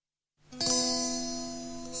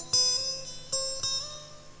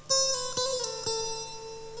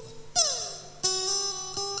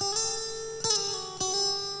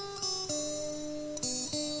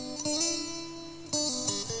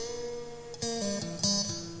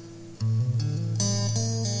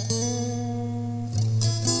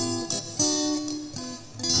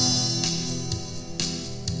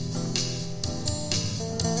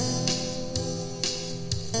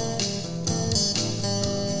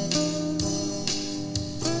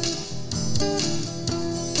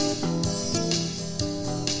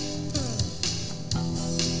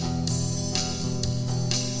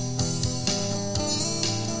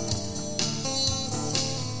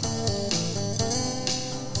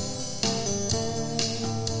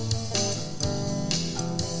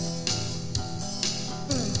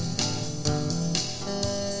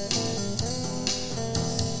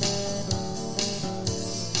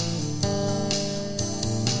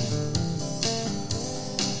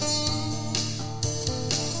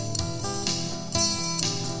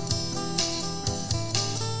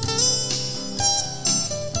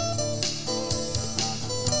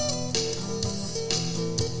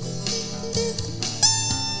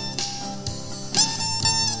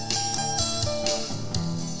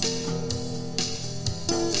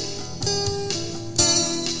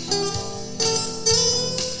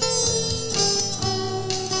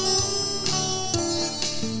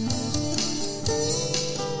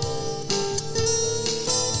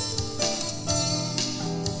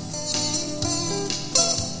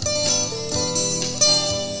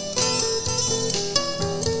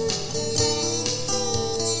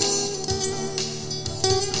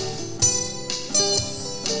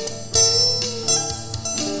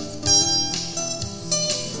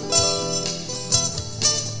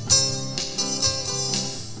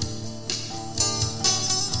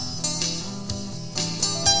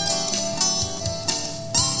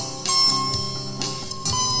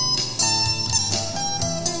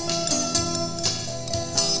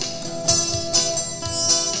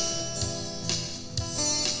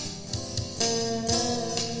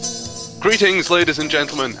Greetings, ladies and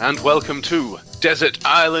gentlemen, and welcome to Desert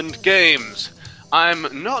Island Games.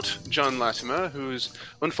 I'm not John Latimer, who's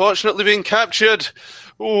unfortunately been captured.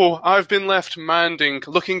 I've been left manding,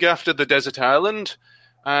 looking after the desert island,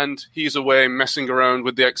 and he's away messing around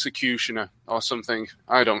with the executioner or something.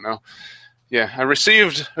 I don't know. Yeah, I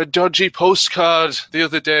received a dodgy postcard the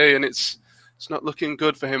other day, and it's not looking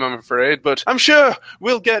good for him, I'm afraid. But I'm sure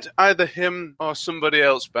we'll get either him or somebody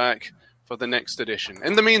else back for the next edition.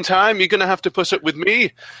 In the meantime, you're going to have to put up with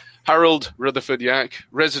me, Harold Rutherford-Yak,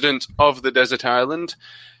 resident of the desert island,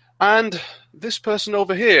 and this person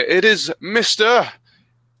over here. It is Mr.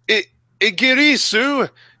 Igirisu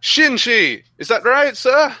Shinshi. Is that right,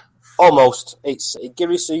 sir? Almost. It's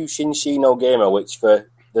Igirisu Shinshi no Gamer, which for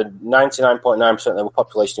the 99.9% of the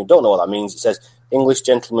population who don't know what that means, it says English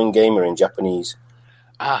Gentleman Gamer in Japanese.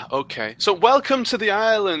 Ah, okay. So welcome to the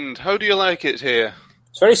island. How do you like it here?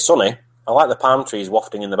 It's very sunny. I like the palm trees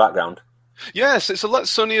wafting in the background. Yes, it's a lot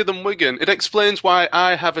sunnier than Wigan. It explains why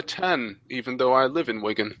I have a tan, even though I live in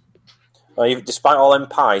Wigan. Well, despite all them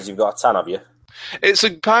pies, you've got a tan, have you? It's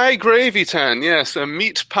a pie gravy tan, yes. A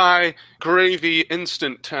meat pie gravy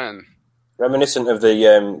instant tan. Reminiscent of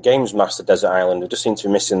the Games Master Desert Island. We just seem to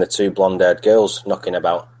be missing the two blonde-haired girls knocking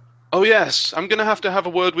about. Oh, yes. I'm going to have a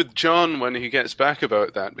word with John when he gets back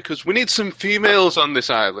about that, because we need some females on this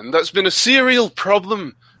island. That's been a serial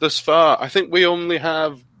problem thus far. I think we only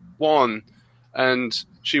have one, and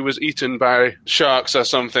she was eaten by sharks or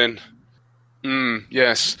something.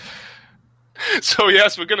 Yes. So,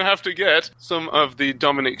 yes, we're going to have to get some of the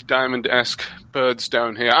Dominic Diamond-esque birds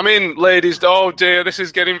down here. I mean, ladies, oh dear, this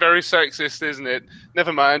is getting very sexist, isn't it?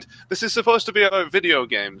 Never mind. This is supposed to be about video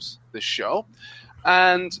games, this show.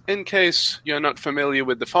 And in case you're not familiar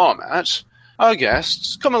with the format, our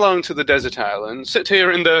guests come along to the desert island, sit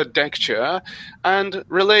here in the deck chair, and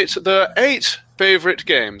relate their 8 favourite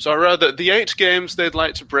games, or rather, the 8 games they'd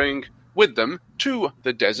like to bring with them to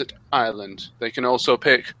the desert island. They can also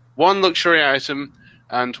pick 1 luxury item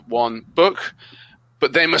and 1 book,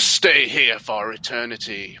 but they must stay here for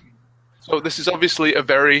eternity. So this is obviously a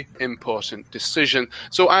very important decision.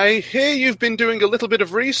 So I hear you've been doing a little bit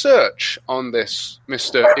of research on this,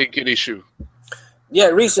 Mr. Igirishu. Yeah,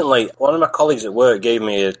 recently, one of my colleagues at work gave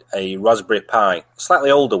me a Raspberry Pi, a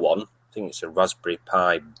slightly older one. I think it's a Raspberry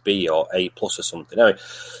Pi B or A plus or something. Anyway,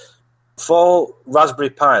 for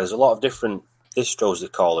Raspberry Pi, there's a lot of different distros, they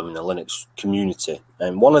call them, in the Linux community.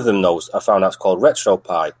 And one of them, I found out, is called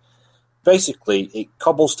RetroPie. Basically, it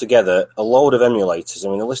cobbles together a load of emulators. I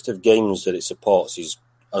mean, the list of games that it supports is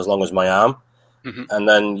as long as my arm. Mm-hmm. And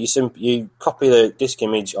then you copy the disk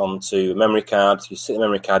image onto a memory card, you stick the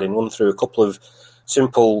memory card in, run through a couple of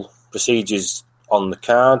simple procedures on the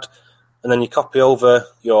card, and then you copy over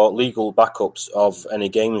your legal backups of any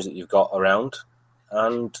games that you've got around,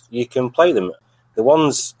 and you can play them. The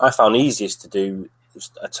ones I found easiest to do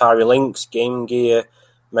was Atari Lynx, Game Gear,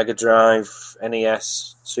 Mega Drive,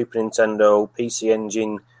 NES, Super Nintendo, PC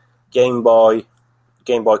Engine, Game Boy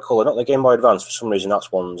Color, not the Game Boy Advance. For some reason,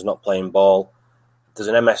 that's one's not playing ball. There's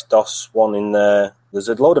an MS-DOS one in there. There's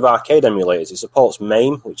a load of arcade emulators. It supports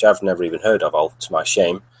MAME, which I've never even heard of, to my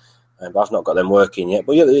shame. But I've not got them working yet.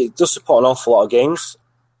 But yeah, it does support an awful lot of games.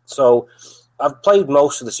 So I've played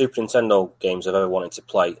most of the Super Nintendo games I've ever wanted to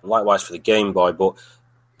play. And likewise for the Game Boy, but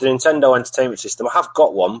the Nintendo Entertainment System, I have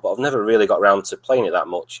got one, but I've never really got around to playing it that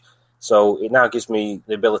much. So it now gives me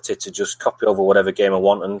the ability to just copy over whatever game I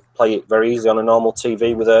want and play it very easily on a normal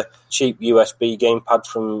TV with a cheap USB gamepad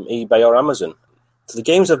from eBay or Amazon. So the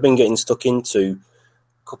games I've been getting stuck into,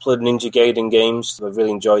 a couple of Ninja Gaiden games, I've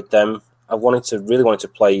really enjoyed them. I really wanted to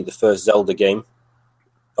play the first Zelda game,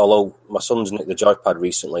 although my son's nicked the joypad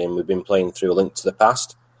recently and we've been playing through A Link to the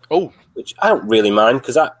Past. Oh, which I don't really mind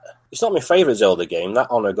because it's not my favourite Zelda game. That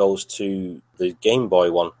honour goes to the Game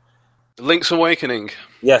Boy one. Link's Awakening.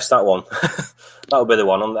 Yes, that one. That would be the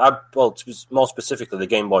one. More specifically, the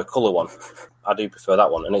Game Boy Color one. I do prefer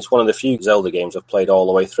that one, and it's one of the few Zelda games I've played all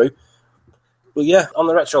the way through. But yeah, on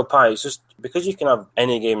the RetroPie, it's just because you can have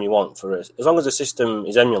any game you want for it. As long as the system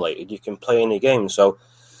is emulated, you can play any game. So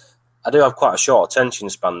I do have quite a short attention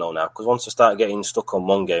span though now, because once I start getting stuck on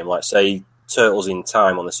one game, like say Turtles in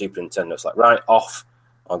Time on the Super Nintendo, it's like right off.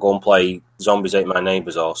 I'll go and play Zombies Ate My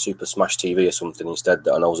Neighbours or Super Smash TV or something instead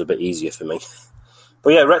that I know is a bit easier for me.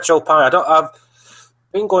 But yeah, RetroPie, I've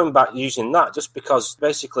been going back using that just because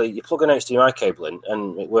basically you plug an HDMI cable in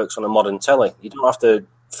and it works on a modern telly. You don't have to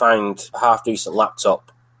find a half-decent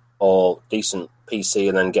laptop or decent PC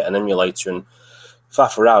and then get an emulator and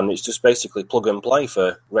faff around. It's just basically plug and play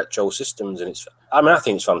for retro systems, and I mean, I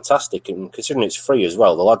think it's fantastic, and considering it's free as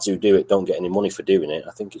well, the lads who do it don't get any money for doing it.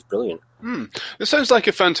 I think it's brilliant. It sounds like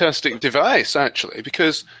a fantastic device, actually,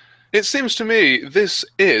 because it seems to me this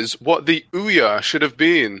is what the Ouya should have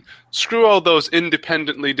been. Screw all those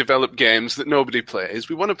independently developed games that nobody plays.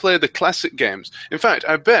 We want to play the classic games. In fact,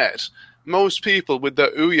 I bet most people with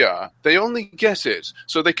their Ouya, they only get it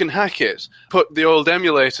so they can hack it, put the old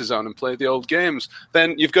emulators on and play the old games.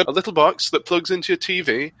 Then you've got a little box that plugs into your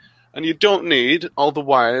TV, and you don't need all the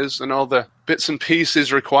wires and all the bits and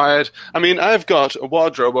pieces required. I mean, I've got a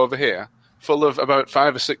wardrobe over here full of about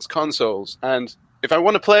 5 or 6 consoles, and if I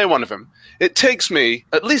want to play one of them, it takes me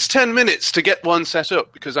at least 10 minutes to get one set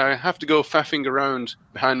up because I have to go faffing around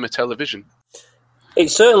behind my television. It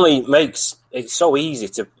certainly makes it so easy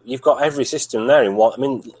to... You've got every system there in one. I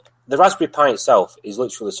mean, the Raspberry Pi itself is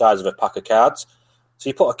literally the size of a pack of cards. So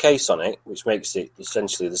you put a case on it, which makes it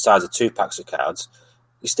essentially the size of 2 packs of cards.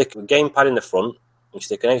 You stick a gamepad in the front, you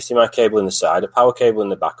stick an HDMI cable in the side, a power cable in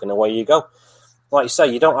the back, and away you go. Like you say,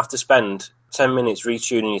 you don't have to spend 10 minutes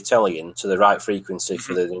retuning your telly in to the right frequency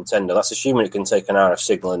for the Nintendo. That's assuming it can take an RF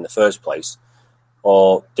signal in the first place.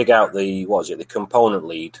 Or dig out the component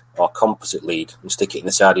lead or composite lead and stick it in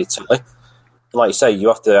the side of your telly. Like you say, you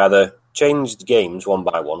have to either change the games one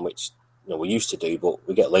by one, which we used to do, but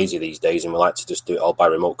we get lazy these days and we like to just do it all by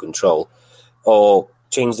remote control, or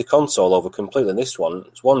change the console over completely. This one,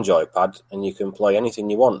 it's one joypad and you can play anything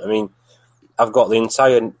you want. I mean, I've got the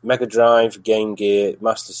entire Mega Drive, Game Gear,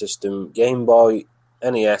 Master System, Game Boy,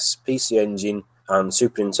 NES, PC Engine, and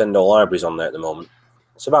Super Nintendo libraries on there at the moment.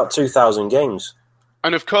 It's about 2,000 games.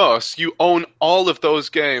 And of course, you own all of those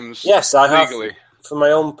games. Yes, I legally. have. From my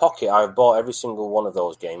own pocket, I have bought every single one of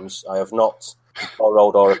those games. I have not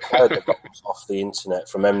borrowed or acquired them off the internet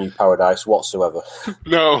from MU Paradise whatsoever.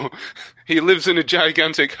 No, he lives in a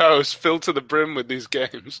gigantic house filled to the brim with these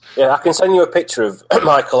games. Yeah, I can send you a picture of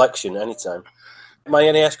my collection anytime. My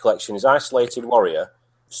NES collection is Isolated Warrior,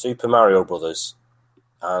 Super Mario Brothers,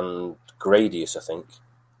 and Gradius, I think.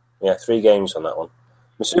 Yeah, 3 games on that one.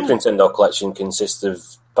 My Super Nintendo collection consists of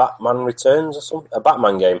Batman Returns or something, a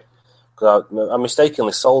Batman game. Because I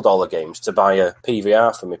mistakenly sold all the games to buy a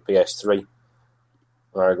PVR for my PS3.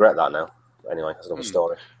 I regret that now. Anyway, that's another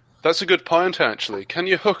story. That's a good point, actually. Can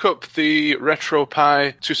you hook up the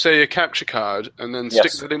RetroPie to, say, a capture card and then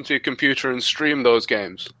stick that into your computer and stream those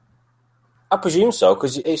games? I presume so,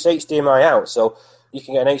 because it's HDMI out, so you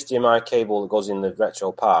can get an HDMI cable that goes in the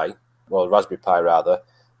RetroPie, well, Raspberry Pi rather,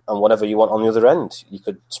 and whatever you want on the other end. You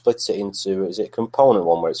could split it into, is it a component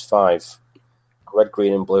one where it's 5? Red,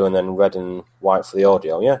 green, and blue, and then red and white for the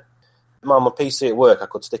audio, yeah. On my PC at work, I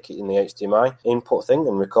could stick it in the HDMI input thing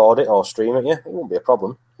and record it or stream it, yeah. It wouldn't be a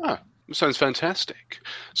problem. Ah, sounds fantastic.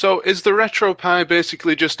 So is the RetroPie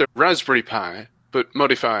basically just a Raspberry Pi, but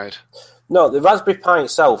modified? No, the Raspberry Pi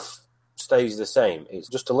itself stays the same. It's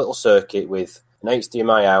just a little circuit with an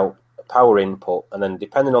HDMI out, a power input, and then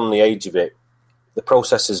depending on the age of it, the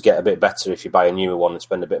processors get a bit better if you buy a newer one and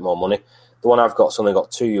spend a bit more money. The one I've got's only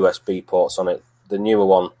got 2 USB ports on it. The newer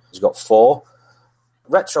one has got 4.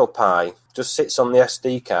 RetroPie just sits on the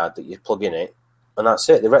SD card that you plug in it, and that's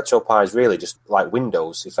it. The RetroPie is really just like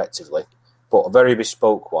Windows, effectively, but a very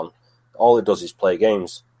bespoke one. All it does is play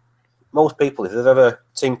games. Most people, if they've ever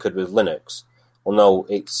tinkered with Linux, will know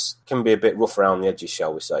it can be a bit rough around the edges,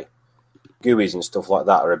 shall we say. GUIs and stuff like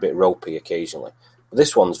that are a bit ropey occasionally. But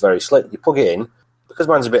this one's very slick. You plug it in. Because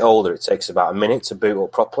mine's a bit older, it takes about a minute to boot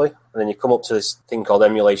up properly, and then you come up to this thing called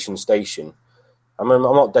Emulation Station. I'm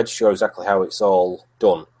not dead sure exactly how it's all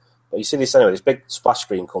done, but you see this anyway. This big splash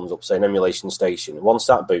screen comes up saying Emulation Station. Once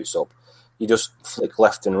that boots up, you just flick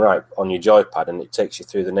left and right on your joypad, and it takes you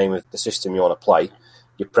through the name of the system you want to play.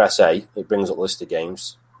 You press A, it brings up a list of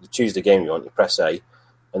games. You choose the game you want, you press A,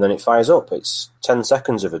 and then it fires up. It's 10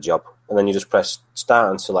 seconds of a job, and then you just press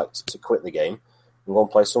Start and select to quit the game and go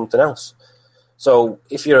and play something else. So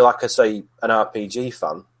if you're, like I say, an RPG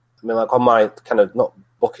fan, I mean, like on my kind of, not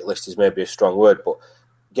bucket list is maybe a strong word, but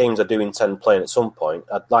games I do intend playing at some point,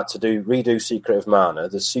 I'd like to redo Secret of Mana,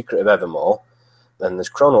 there's Secret of Evermore, then there's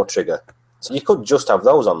Chrono Trigger. So you could just have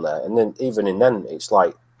those on there, and then even in then, it's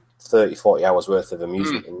like 30, 40 hours worth of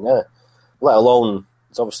amusement in there. Let alone,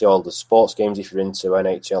 it's obviously all the sports games if you're into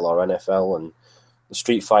NHL or NFL, and the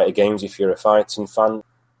Street Fighter games if you're a fighting fan.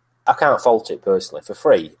 I can't fault it personally, for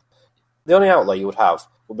free. The only outlay you would have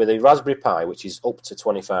would be the Raspberry Pi, which is up to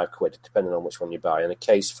 25 quid, depending on which one you buy, and a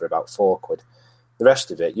case for about 4 quid. The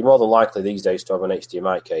rest of it, you're more than likely these days to have an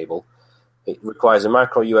HDMI cable. It requires a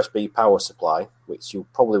micro USB power supply, which you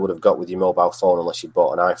probably would have got with your mobile phone unless you'd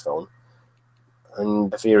bought an iPhone.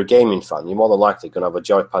 And if you're a gaming fan, you're more than likely going to have a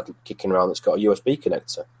joypad kicking around that's got a USB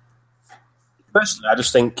connector. Personally, I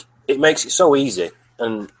just think it makes it so easy.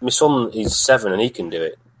 And my son is 7 and he can do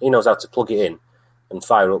it. He knows how to plug it in and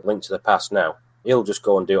fire up Link to the Past now. He'll just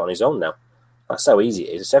go and do it on his own now. That's how easy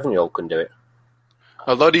it is. A 7-year-old can do it.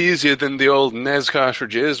 A lot easier than the old NES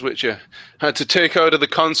cartridges, which you had to take out of the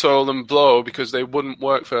console and blow because they wouldn't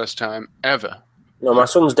work first time, ever. No, my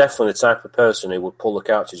son's definitely the type of person who would pull the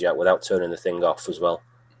cartridge out without turning the thing off as well.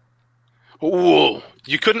 Whoa!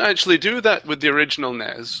 You couldn't actually do that with the original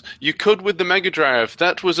NES. You could with the Mega Drive.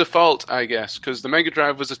 That was a fault, I guess, because the Mega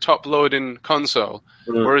Drive was a top-loading console,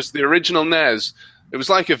 whereas the original NES, it was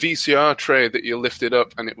like a VCR tray that you lifted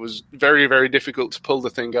up, and it was very, very difficult to pull the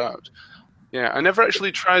thing out. Yeah, I never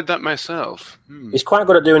actually tried that myself. He's quite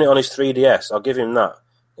good at doing it on his 3DS. I'll give him that.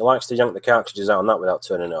 He likes to yank the cartridges out on that without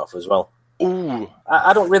turning it off as well. Ooh!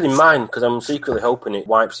 I don't really mind, because I'm secretly hoping it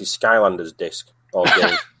wipes his Skylanders disc or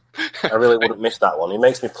game. I really wouldn't miss that one. He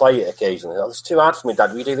makes me play it occasionally. Oh, it's too hard for me,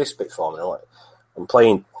 Dad. Will you do this bit for me? I'm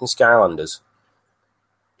playing Skylanders.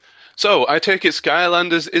 So, I take it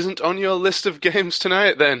Skylanders isn't on your list of games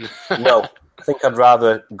tonight, then? No. I think I'd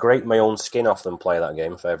rather grate my own skin off than play that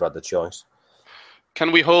game if I ever had the choice.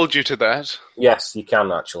 Can we hold you to that? Yes, you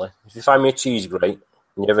can, actually. If you find me a cheese grate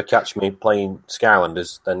and you ever catch me playing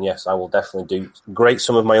Skylanders, then yes, I will definitely grate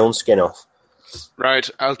some of my own skin off. Right,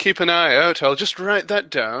 I'll keep an eye out. I'll just write that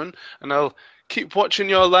down, and I'll keep watching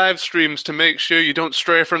your live streams to make sure you don't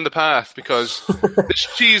stray from the path, because this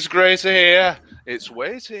cheese grater here, it's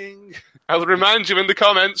waiting. I'll remind you in the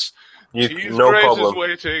comments. Cheese no grater's problem.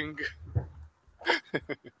 waiting.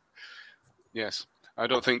 Yes, I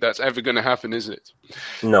don't think that's ever going to happen, is it?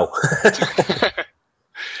 No.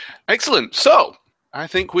 Excellent. So, I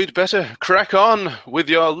think we'd better crack on with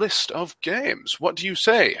your list of games. What do you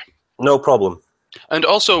say? No problem. And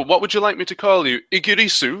also, what would you like me to call you?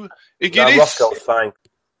 Igirisu? Roscoe's fine.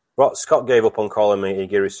 Scott gave up on calling me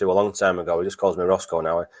Igirisu a long time ago. He just calls me Roscoe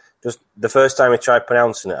now. Just the first time he tried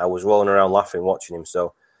pronouncing it, I was rolling around laughing watching him.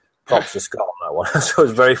 So props to Scott on that one. So it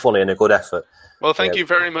was very funny and a good effort. Well, thank you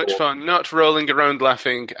very much for not rolling around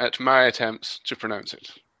laughing at my attempts to pronounce it.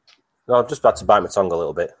 No, I've just had to bite my tongue a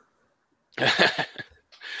little bit.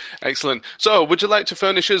 Excellent. So, would you like to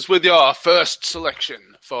furnish us with your first selection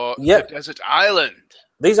for the Desert Island?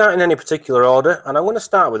 These aren't in any particular order, and I'm going to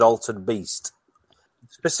start with Altered Beast.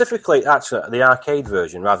 Specifically, actually, the arcade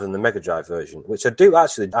version rather than the Mega Drive version, which I do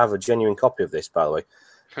actually have a genuine copy of this, by the way.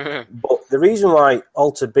 But the reason why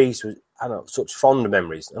Altered Beast was, I don't know, such fond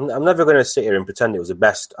memories, I'm never going to sit here and pretend it was the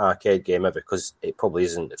best arcade game ever, because it probably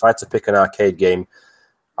isn't. If I had to pick an arcade game,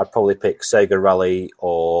 I'd probably pick Sega Rally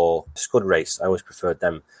or Scud Race. I always preferred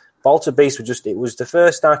them. But Altered Beast was the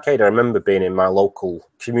first arcade I remember being in my local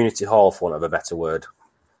community hall, for want of a better word.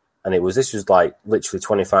 And this was like literally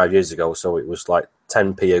 25 years ago, so it was like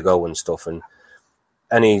 10p a go and stuff. And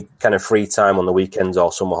any kind of free time on the weekends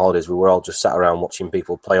or summer holidays, we were all just sat around watching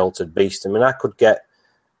people play Altered Beast. I mean, I think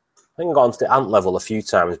I got onto the Ant level a few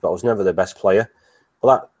times, but I was never the best player.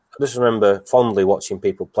 But I just remember fondly watching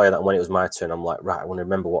people play that, and when it was my turn, I'm like, right, I want to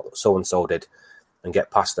remember what so-and-so did and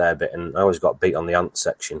get past their bit, and I always got beat on the Ant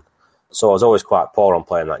section. So I was always quite poor on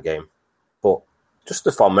playing that game. But just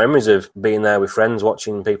the fond memories of being there with friends,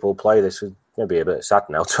 watching people play this was maybe a bit sad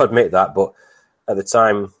now to admit that, but at the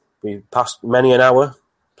time, we passed many an hour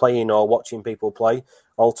playing or watching people play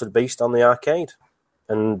Altered Beast on the arcade.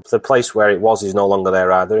 And the place where it was is no longer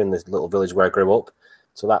there either, in this little village where I grew up.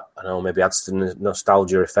 So that, I don't know, maybe adds to the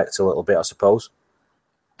nostalgia effect a little bit, I suppose.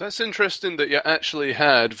 That's interesting that you actually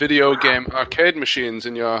had video game arcade machines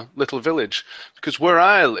in your little village, because where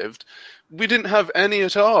I lived, we didn't have any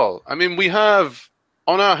at all. I mean, we have,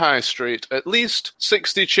 on our high street, at least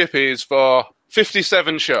 60 chippies for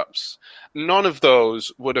 57 shops. None of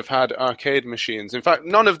those would have had arcade machines. In fact,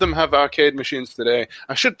 none of them have arcade machines today.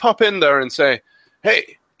 I should pop in there and say,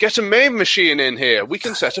 hey, get a MAME machine in here. We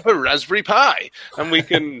can set up a Raspberry Pi, and we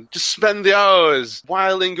can just spend the hours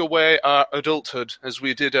whiling away our adulthood as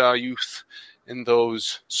we did our youth in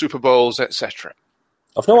those Super Bowls, etc.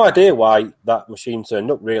 I've no idea why that machine turned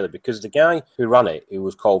up, really, because the guy who ran it, who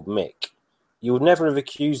was called Mick, you would never have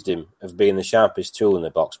accused him of being the sharpest tool in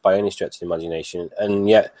the box by any stretch of the imagination, and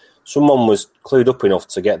yet someone was clued up enough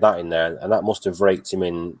to get that in there, and that must have raked him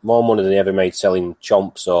in more money than he ever made selling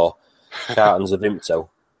chomps or cartons of Vimto.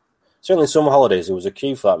 Certainly some holidays, there was a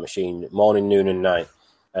queue for that machine, morning, noon and night.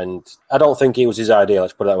 And I don't think it was his idea,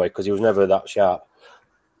 let's put it that way, because he was never that sharp.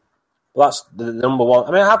 But that's the number one.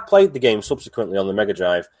 I mean, I have played the game subsequently on the Mega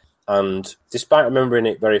Drive, and despite remembering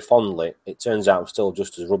it very fondly, it turns out I'm still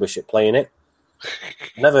just as rubbish at playing it.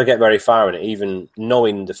 Never get very far in it, even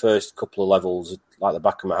knowing the first couple of levels like the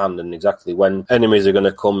back of my hand and exactly when enemies are going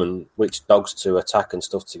to come and which dogs to attack and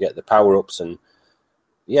stuff to get the power-ups and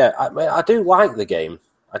Yeah, I do like the game.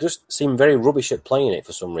 I just seem very rubbish at playing it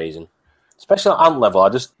for some reason. Especially at ant level, I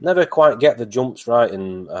just never quite get the jumps right.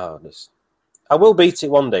 And I will beat it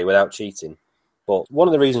one day without cheating. But one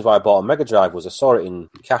of the reasons why I bought a Mega Drive was I saw it in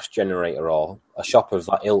Cash Generator or a shop of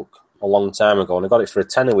that ilk a long time ago, and I got it for a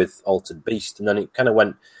tenner with Altered Beast, and then it kind of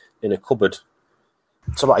went in a cupboard.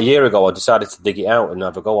 So about a year ago, I decided to dig it out and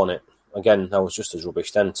have a go on it. Again, I was just as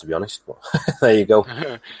rubbish then, to be honest, but there you go.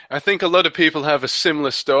 I think a lot of people have a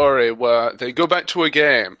similar story where they go back to a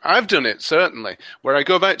game. I've done it, certainly, where I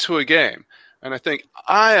go back to a game and I think,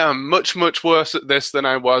 I am much, much worse at this than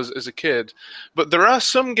I was as a kid. But there are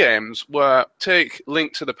some games where, take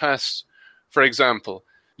Link to the Past, for example,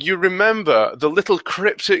 you remember the little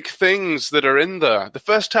cryptic things that are in there. The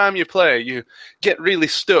first time you play, you get really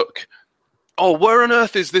stuck. Oh, where on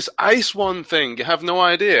earth is this Ice One thing? You have no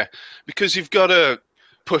idea, because you've got to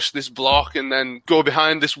push this block and then go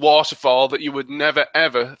behind this waterfall that you would never,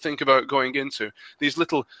 ever think about going into. These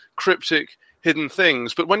little cryptic hidden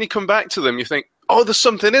things. But when you come back to them, you think, oh, there's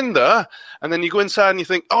something in there. And then you go inside and you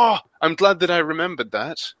think, oh, I'm glad that I remembered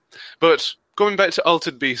that. But going back to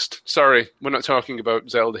Altered Beast, sorry, we're not talking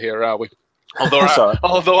about Zelda here, are we?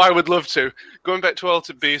 Although I would love to. Going back to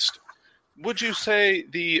Altered Beast, would you say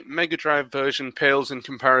the Mega Drive version pales in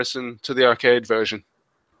comparison to the arcade version?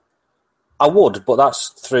 I would, but that's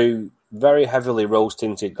through very heavily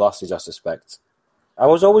rose-tinted glasses, I suspect. I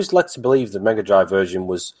was always led to believe the Mega Drive version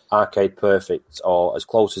was arcade perfect, or as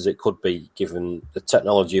close as it could be, given the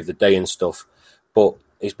technology of the day and stuff. But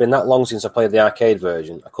it's been that long since I played the arcade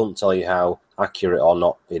version, I couldn't tell you how accurate or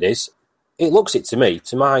not it is. It looks it to me,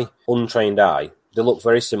 to my untrained eye. They look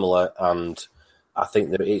very similar, and I think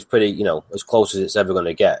that it's pretty, as close as it's ever going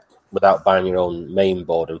to get without buying your own main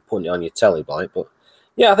board and putting it on your telly, like. But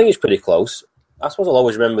yeah, I think it's pretty close. I suppose I'll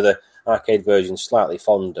always remember the arcade version slightly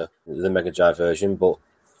fonder than the Mega Drive version, but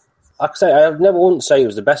like I say, I never wouldn't say it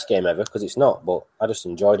was the best game ever, because it's not, but I just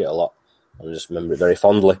enjoyed it a lot, and I just remember it very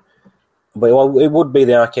fondly. But it would be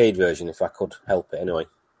the arcade version if I could help it anyway.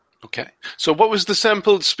 Okay. So what was the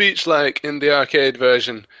sampled speech like in the arcade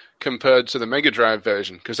version compared to the Mega Drive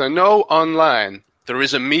version? Because I know online there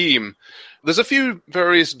is a meme. There's a few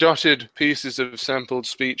various dotted pieces of sampled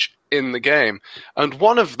speech in the game, and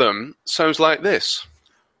one of them sounds like this.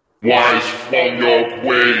 Wise from your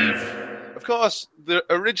grave. Of course, the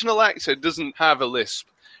original actor doesn't have a lisp.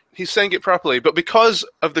 He's saying it properly, but because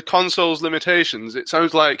of the console's limitations, it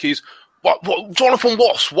sounds like he's, what Jonathan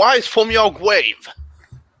Ross, wise from your grave.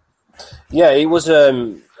 Yeah, it was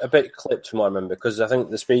a bit clipped from what I remember, because I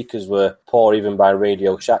think the speakers were poor even by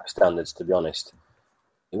Radio Shack standards, to be honest.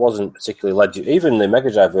 It wasn't particularly legible. Even the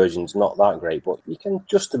Mega Drive version's not that great, but you can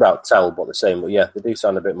just about tell what they're saying. But yeah, they do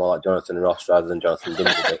sound a bit more like Jonathan Ross rather than Jonathan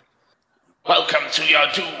Dimbleby. Welcome to your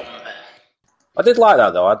doom. I did like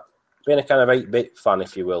that, though. I'd been a kind of 8-bit fan,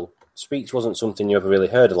 if you will. Speech wasn't something you ever really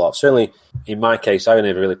heard a lot. Certainly, in my case, I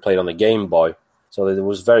only really played on the Game Boy, so there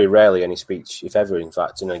was very rarely any speech, if ever, in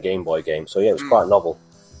fact, in a Game Boy game. So yeah, it was quite novel.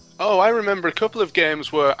 Oh, I remember a couple of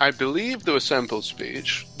games where I believe there was sampled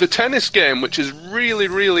speech. The tennis game, which is really,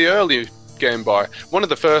 really early Game Boy, one of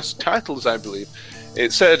the first titles, I believe,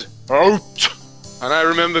 it said, out! And I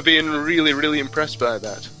remember being really, really impressed by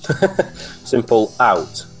that. Simple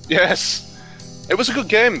out. Yes. It was a good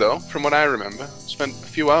game, though, from what I remember. Spent a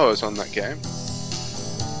few hours on that game.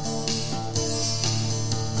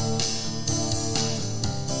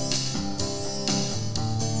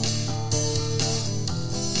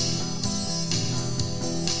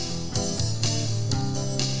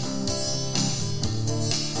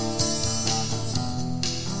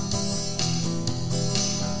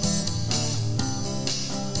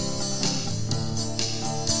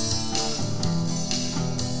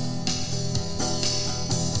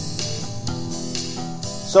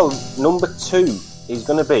 So, number 2 is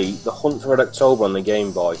going to be The Hunt for Red October on the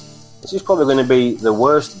Game Boy. This is probably going to be the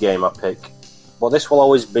worst game I pick, but this will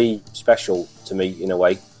always be special to me in a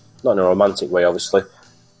way. Not in a romantic way, obviously.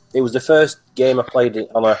 It was the first game I played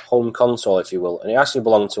on a home console, if you will, and it actually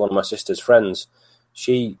belonged to one of my sister's friends.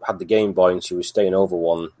 She had the Game Boy and she was staying over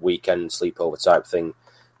one weekend sleepover type thing.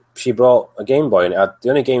 She brought a Game Boy and it had, the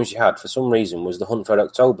only game she had for some reason was The Hunt for Red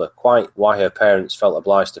October. Quite why her parents felt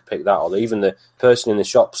obliged to pick that, or even the person in the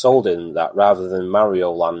shop sold in that rather than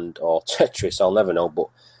Mario Land or Tetris, I'll never know. But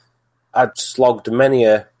I'd slogged many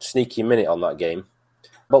a sneaky minute on that game.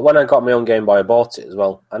 But when I got my own Game Boy, I bought it as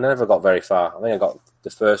well. I never got very far. I think I got the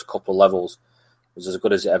first couple of levels. It was as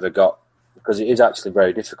good as it ever got, because it is actually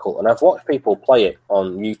very difficult. And I've watched people play it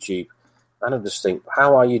on YouTube, and I just think,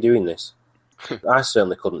 how are you doing this? I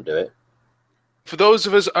certainly couldn't do it. For those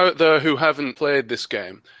of us out there who haven't played this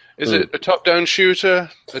game, Is it a top-down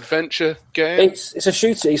shooter, adventure game? It's a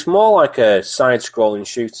shooter. It's more like a side-scrolling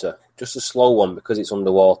shooter, just a slow one because it's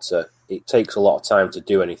underwater. It takes a lot of time to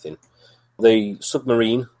do anything. The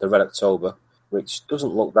submarine, the Red October, which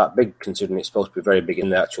doesn't look that big considering it's supposed to be very big in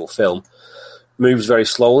the actual film, moves very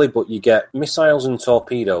slowly, but you get missiles and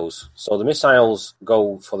torpedoes. So the missiles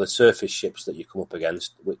go for the surface ships that you come up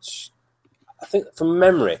against, which I think from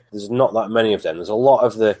memory, there's not that many of them. There's a lot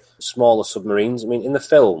of the smaller submarines. I mean, in the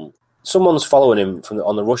film, someone's following him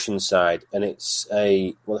on the Russian side, and it's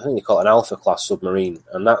I think they call it an Alpha-class submarine,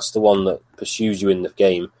 and that's the one that pursues you in the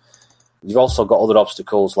game. You've also got other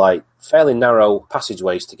obstacles like fairly narrow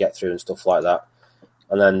passageways to get through and stuff like that.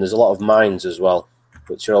 And then there's a lot of mines as well,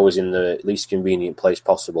 which are always in the least convenient place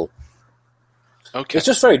possible. Okay. It's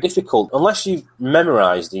just very difficult. Unless you've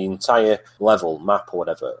memorised the entire level, map or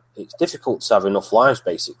whatever, it's difficult to have enough lives,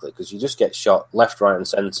 basically, because you just get shot left, right and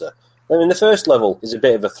centre. I mean, the first level is a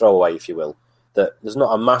bit of a throwaway, if you will, that there's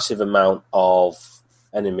not a massive amount of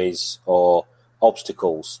enemies or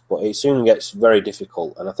obstacles, but it soon gets very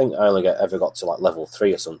difficult, and I think I only ever got to like level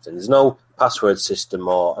 3 or something. There's no password system,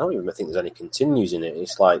 or I don't even think there's any continues in it.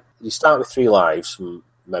 It's like you start with 3 lives from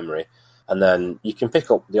memory, and then you can pick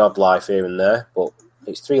up the odd life here and there, but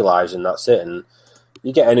it's 3 lives and that's it. And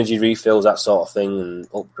you get energy refills, that sort of thing, and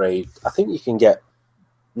upgrade. I think you can get...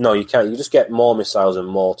 No, you can't. You just get more missiles and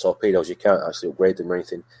more torpedoes. You can't actually upgrade them or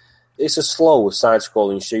anything. It's a slow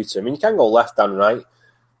side-scrolling shooter. I mean, you can go left and right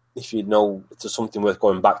if you know there's something worth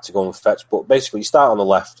going back to go and fetch, but basically you start on the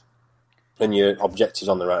left and your objective's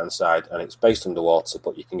on the right-hand side, and it's based underwater,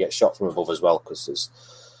 but you can get shot from above as well because there's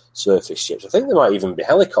surface ships. I think there might even be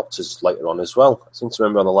helicopters later on as well. I seem to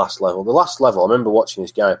remember on the last level. The last level, I remember watching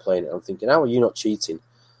this guy playing it, and I'm thinking, how are you not cheating?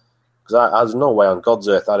 Because there's no way on God's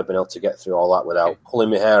earth I'd have been able to get through all that without pulling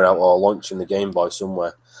my hair out or launching the Game Boy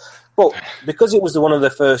somewhere. But because it was one of the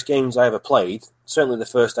first games I ever played, certainly the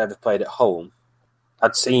first I ever played at home,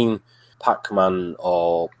 I'd seen Pac-Man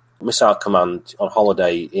or Missile Command on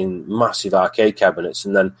holiday in massive arcade cabinets,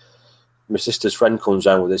 and then my sister's friend comes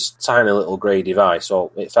down with this tiny little grey device, or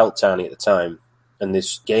it felt tiny at the time, and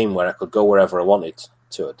this game where I could go wherever I wanted,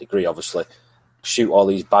 to a degree obviously, shoot all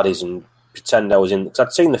these baddies and pretend I was in... Because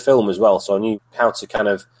I'd seen the film as well, so I knew how to kind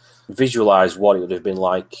of visualise what it would have been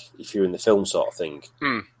like if you were in the film sort of thing.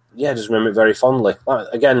 Yeah, I just remember it very fondly.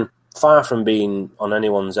 Again, far from being on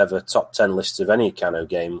anyone's ever top 10 lists of any kind of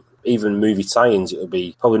game, even movie tie-ins, it would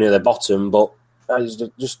be probably near the bottom, but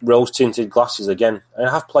just rose-tinted glasses again. I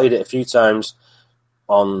have played it a few times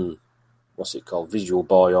on, what's it called, Visual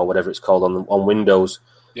Boy or whatever it's called on Windows.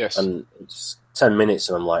 Yes. And it's 10 minutes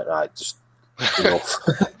and I'm like, right, just enough.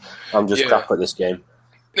 I'm just crap at this game.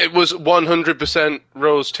 It was 100%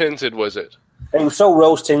 rose-tinted, was it? It was so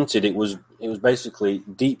rose-tinted, it was basically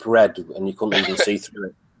deep red and you couldn't even see through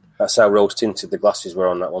it. That's how rose-tinted the glasses were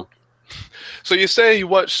on that one. So you say you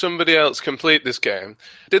watched somebody else complete this game.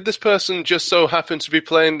 Did this person just so happen to be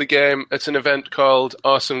playing the game at an event called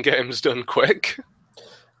Awesome Games Done Quick?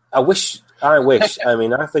 I wish. I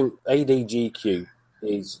mean, I think ADGQ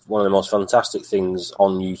is one of the most fantastic things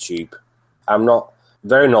on YouTube. I'm not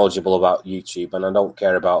very knowledgeable about YouTube, and I don't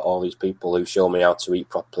care about all these people who show me how to eat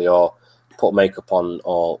properly or put makeup on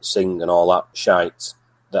or sing and all that shite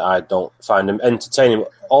that I don't find them entertaining.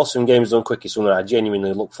 Awesome Games Done Quick is something I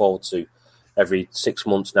genuinely look forward to every 6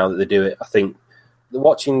 months now that they do it. I think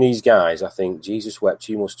watching these guys, I think, Jesus wept,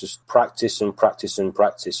 you must just practice and practice and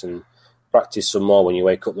practice and practice some more when you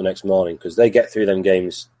wake up the next morning, because they get through them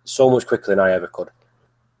games so much quicker than I ever could.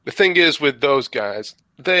 The thing is with those guys,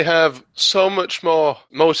 they have so much more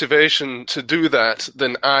motivation to do that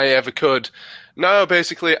than I ever could. Now,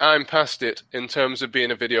 basically, I'm past it in terms of being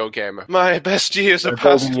a video gamer. My best years are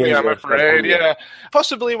past me, I'm afraid, yeah.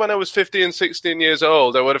 Possibly when I was 15, 16 years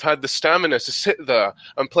old, I would have had the stamina to sit there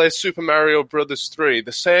and play Super Mario Bros. 3,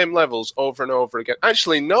 the same levels over and over again.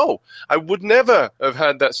 Actually, no, I would never have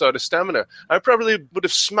had that sort of stamina. I probably would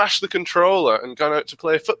have smashed the controller and gone out to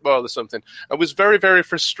play football or something. I was very, very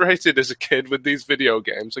frustrated as a kid with these video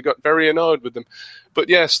games. I got very annoyed with them. But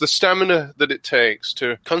yes, the stamina that it takes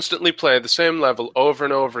to constantly play the same level over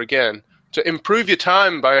and over again, to improve your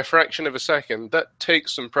time by a fraction of a second, that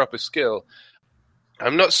takes some proper skill.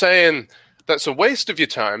 I'm not saying that's a waste of your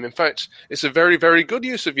time. In fact, it's a very, very good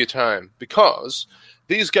use of your time, because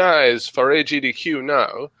these guys for AGDQ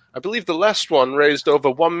now, I believe the last one raised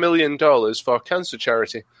over $1 million for cancer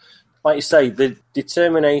charity. Like you say, the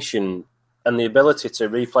determination and the ability to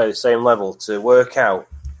replay the same level, to work out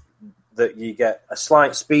that you get a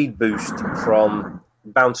slight speed boost from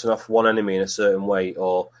bouncing off one enemy in a certain way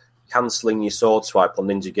or cancelling your sword swipe on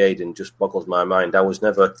Ninja Gaiden just boggles my mind. I was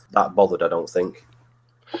never that bothered, I don't think.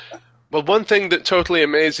 Well, one thing that totally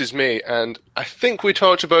amazes me, and I think we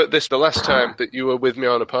talked about this the last time that you were with me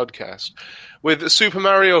on a podcast, with Super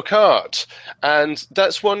Mario Kart. And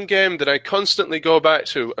that's one game that I constantly go back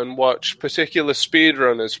to and watch particular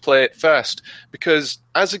speedrunners play it fast. Because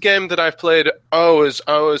as a game that I've played hours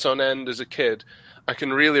on end as a kid, I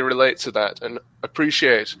can really relate to that and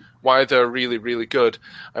appreciate why they're really, really good.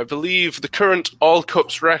 I believe the current All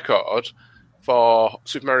Cups record for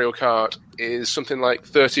Super Mario Kart is something like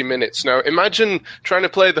 30 minutes. Now, imagine trying to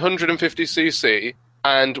play the 150cc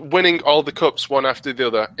and winning all the cups one after the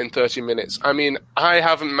other in 30 minutes. I mean, I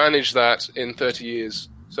haven't managed that in 30 years.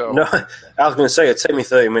 So No, I was going to say, it'd take me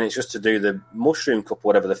 30 minutes just to do the Mushroom Cup,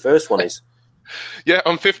 whatever the first one is. Yeah,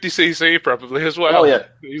 on 50cc probably as well. Oh, yeah.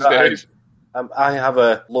 These days. I have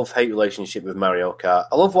a love-hate relationship with Mario Kart.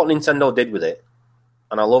 I love what Nintendo did with it,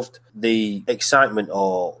 and I loved the excitement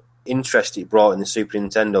or interest it brought in the Super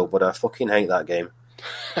Nintendo, but I fucking hate that game.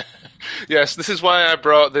 Yes, this is why I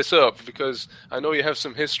brought this up, because I know you have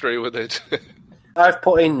some history with it. I've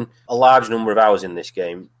put in a large number of hours in this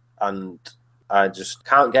game, and I just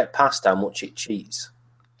can't get past how much it cheats.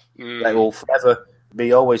 It will forever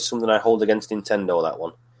be always something I hold against Nintendo, that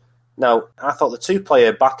one. Now, I thought the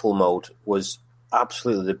two-player battle mode was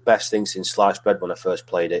absolutely the best thing since sliced bread when I first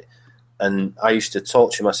played it, and I used to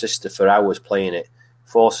torture my sister for hours playing it,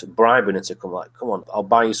 bribing her to come on, I'll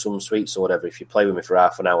buy you some sweets or whatever if you play with me for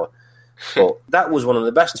half an hour. But that was one of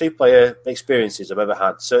the best two-player experiences I've ever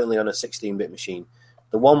had, certainly on a 16-bit machine.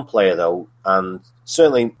 The one-player, though, and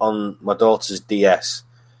certainly on my daughter's DS,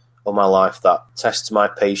 of my life, that tests my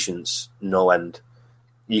patience no end.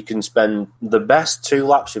 You can spend the best 2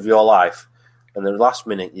 laps of your life, and the last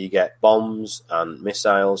minute you get bombs and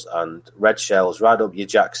missiles and red shells right up your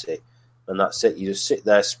jacksie, and that's it. You just sit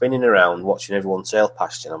there spinning around watching everyone sail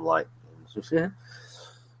past you, and I'm like,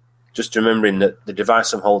 just remembering that the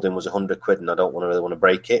device I'm holding was £100 and I don't really want to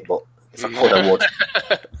break it, but if I could, I would.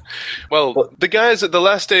 Well, the guys at the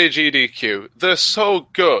last AGDQ, they're so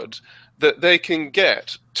good that they can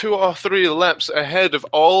get 2 or 3 laps ahead of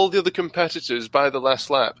all the other competitors by the last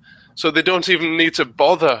lap. So they don't even need to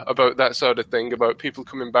bother about that sort of thing, about people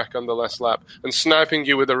coming back on the last lap and sniping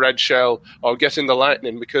you with a red shell or getting the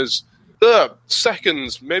lightning, because they're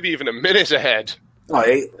seconds, maybe even a minute ahead.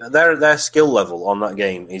 Their skill level on that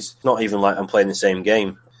game is not even like I'm playing the same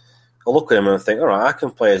game. I look at them and I think, all right, I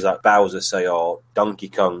can play as that Bowser, say, or Donkey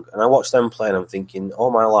Kong. And I watch them play and I'm thinking,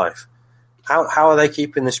 all my life, how are they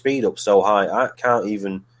keeping the speed up so high? I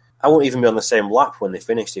won't even be on the same lap when they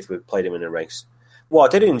finished if we played them in a race.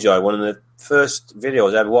 What I did enjoy, one of the first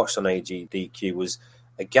videos I ever watched on AGDQ was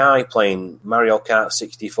a guy playing Mario Kart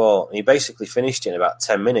 64. And he basically finished it in about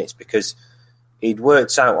 10 minutes because he'd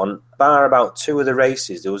worked out on about 2 of the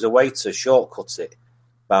races, there was a way to shortcut it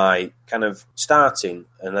by kind of starting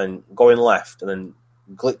and then going left and then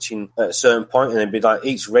glitching at a certain point, and it'd be like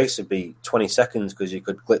each race would be 20 seconds because you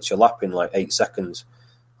could glitch a lap in like 8 seconds.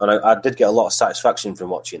 And I did get a lot of satisfaction from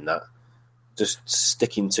watching that. Just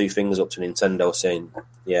sticking 2 fingers up to Nintendo saying,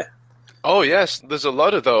 yeah. Oh, yes, there's a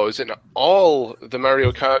lot of those in all the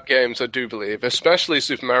Mario Kart games, I do believe, especially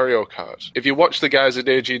Super Mario Kart. If you watch the guys at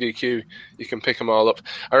AGDQ, you can pick them all up.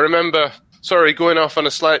 I remember, going off on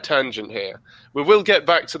a slight tangent here. We will get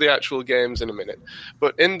back to the actual games in a minute.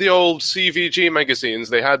 But in the old CVG magazines,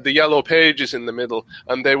 they had the yellow pages in the middle,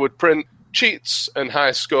 and they would print cheats and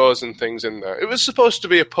high scores and things in there. It was supposed to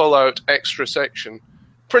be a pull-out extra section,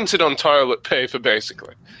 printed on toilet paper,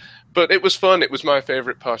 basically. But it was fun. It was my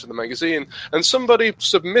favourite part of the magazine. And somebody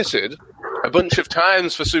submitted a bunch of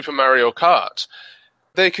times for Super Mario Kart.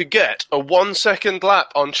 They could get a 1-second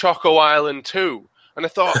lap on Choco Island 2. And I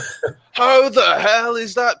thought, how the hell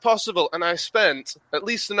is that possible? And I spent at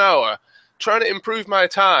least an hour trying to improve my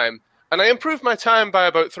time. And I improved my time by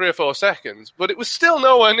about 3 or 4 seconds, but it was still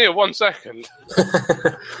nowhere near 1 second.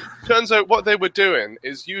 Turns out what they were doing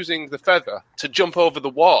is using the feather to jump over the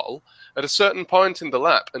wall at a certain point in the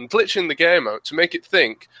lap and glitching the game out to make it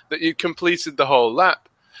think that you completed the whole lap.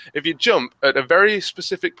 If you jump at a very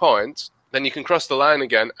specific point, then you can cross the line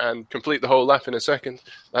again and complete the whole lap in a second.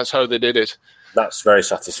 That's how they did it. That's very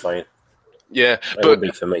satisfying. Yeah, that would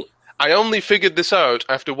be for me. I only figured this out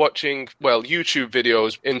after watching, YouTube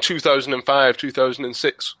videos in 2005,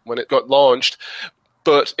 2006, when it got launched.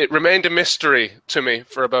 But it remained a mystery to me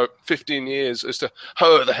for about 15 years as to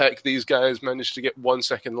how the heck these guys managed to get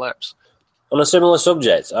 1-second laps. On a similar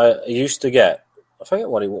subject, I used to get, I forget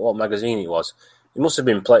what magazine it was. It must have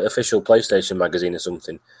been official PlayStation magazine or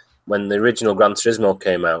something, when the original Gran Turismo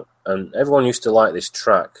came out. And everyone used to like this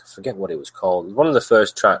track. I forget what it was called. It was one of the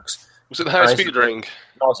first tracks. Was it the High Speed Ring?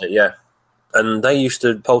 Was it, yeah. and they used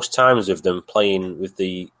to post times of them playing with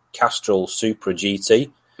the Castrol Supra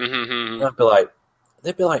GT. Mm-hmm. And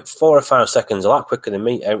they'd be like 4 or 5 seconds a lap quicker than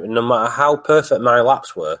me. And no matter how perfect my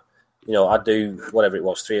laps were, I'd do whatever it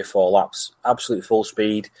was, 3 or 4 laps, absolute full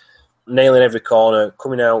speed, nailing every corner,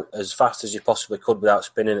 coming out as fast as you possibly could without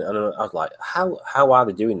spinning. And I was like, how are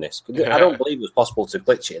they doing this? I don't believe it was possible to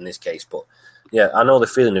glitch it in this case, but yeah, I know the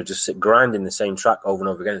feeling of just grinding the same track over and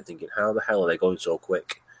over again and thinking, how the hell are they going so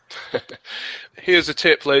quick? Here's a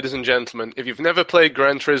tip, ladies and gentlemen. If you've never played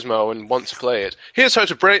Gran Turismo and want to play it, here's how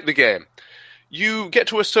to break the game. You get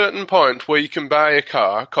to a certain point where you can buy a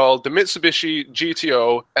car called the Mitsubishi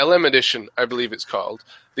GTO LM Edition, I believe it's called,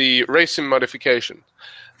 the racing modification.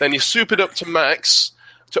 Then you soup it up to max,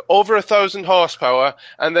 to over 1,000 horsepower,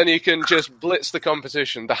 and then you can just blitz the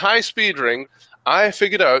competition. The high speed ring, I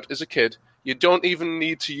figured out as a kid, you don't even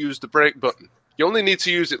need to use the brake button. You only need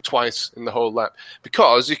to use it twice in the whole lap,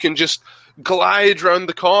 because you can just glide round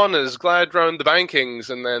the corners, glide round the bankings,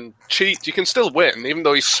 and then cheat. You can still win, even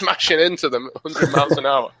though you're smashing into them at 100 miles an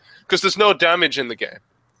hour, because there's no damage in the game.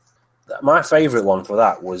 My favourite one for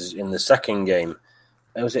that was in the second game.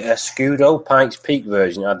 Was it a Scudo Pikes Peak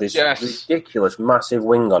version? It had this ridiculous, massive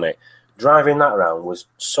wing on it. Driving that around was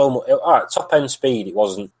so much... top end speed, it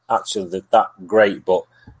wasn't actually that great, but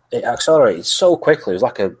it accelerated so quickly. It was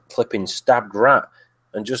like a flipping stabbed rat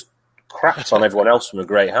and just crapped on everyone else from a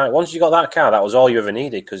great height. Once you got that car, that was all you ever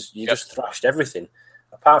needed because you just thrashed everything.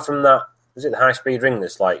 Apart from that, was it the high-speed ring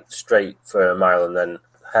that's like straight for a mile and then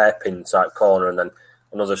hairpin type corner and then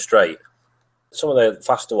another straight? Some of the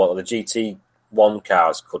faster ones, the GT1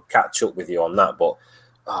 cars could catch up with you on that, but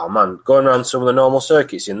oh man, going around some of the normal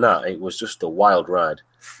circuits in that, it was just a wild ride.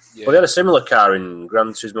 Yeah. But they had a similar car in Gran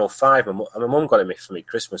Turismo 5, and my mum got it for me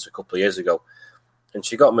Christmas a couple of years ago, and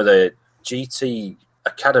she got me the GT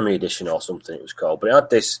Academy Edition or something it was called, but it had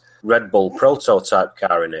this Red Bull prototype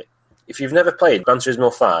car in it. If you've never played Gran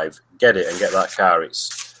Turismo 5, get it and get that car.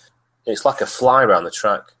 It's like a fly around the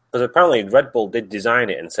track. Because apparently Red Bull did design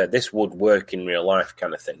it and said this would work in real life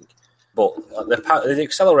kind of thing. But the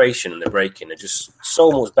acceleration and the braking are just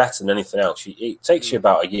so much better than anything else. It takes you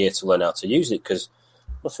about a year to learn how to use it because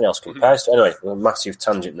nothing else compares to it. Anyway, a massive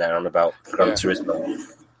tangent there on about Gran Turismo.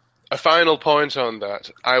 A final point on that,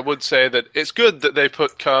 I would say that it's good that they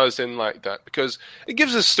put cars in like that because it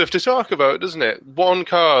gives us stuff to talk about, doesn't it? One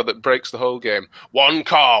car that breaks the whole game. One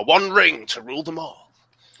car, one ring to rule them all.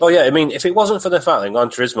 Oh yeah, I mean, if it wasn't for the fact that Gran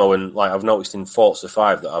Turismo and like I've noticed in Forza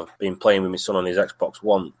 5 that I've been playing with my son on his Xbox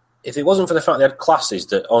One, if it wasn't for the fact they had classes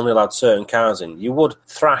that only allowed certain cars in, you would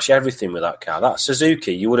thrash everything with that car. That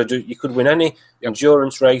Suzuki, you could win any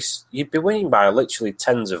endurance race. You'd be winning by literally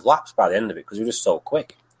tens of laps by the end of it because you're just so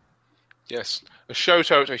quick. Yes, a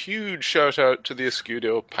huge shout out to the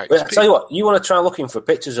Escudo Pikes. But I tell you what, you want to try looking for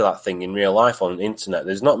pictures of that thing in real life on the internet.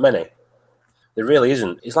 There's not many. There really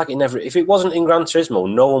isn't. It's like if it wasn't in Gran Turismo,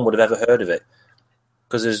 no one would have ever heard of it.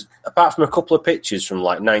 Because apart from a couple of pictures from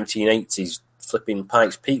like 1980s flipping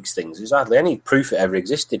Pikes Peaks things, there's hardly any proof it ever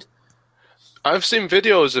existed. I've seen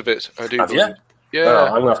videos of it. I do. Have you?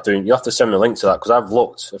 Yeah. I'm gonna you'll have to send me a link to that because I've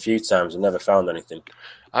looked a few times and never found anything.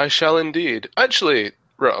 I shall indeed. Actually,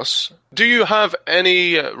 Ross, do you have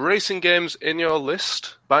any racing games in your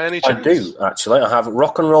list by any chance? I do, actually. I have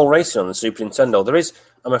Rock and Roll Racing on the Super Nintendo. There is,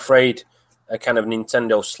 I'm afraid, a kind of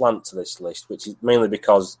Nintendo slant to this list, which is mainly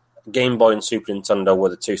because Game Boy and Super Nintendo were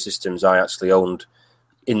the two systems I actually owned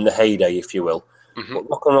in the heyday, if you will. Mm-hmm. But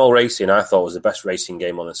Rock and Roll Racing, I thought, was the best racing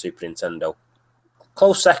game on the Super Nintendo.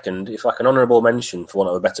 Close second, if like an honourable mention, for want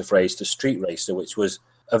of a better phrase, to Street Racer, which was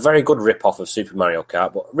a very good rip-off of Super Mario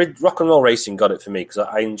Kart. But Rock and Roll Racing got it for me because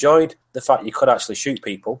I enjoyed the fact you could actually shoot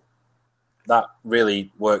people. That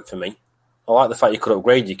really worked for me. I like the fact you could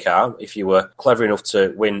upgrade your car if you were clever enough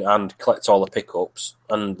to win and collect all the pickups.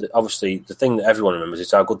 And obviously, the thing that everyone remembers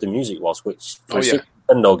is how good the music was, which for a Super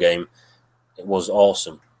Nintendo game, it was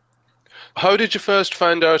awesome. How did you first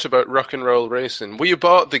find out about Rock and Roll Racing? Were you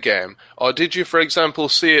bought the game, or did you, for example,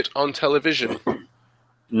 see it on television?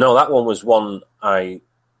 No, that one was one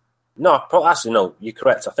No, actually, no, you're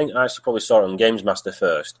correct. I think I actually probably saw it on Games Master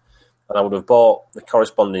first, and I would have bought the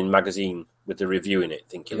corresponding magazine with the review in it,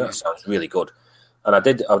 thinking that sounds really good. And I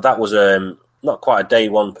did. That was not quite a day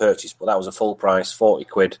one purchase, but that was a full price,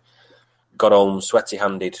 £40. Got home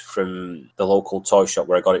sweaty-handed from the local toy shop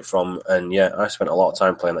where I got it from, and yeah, I spent a lot of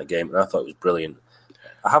time playing that game, and I thought it was brilliant.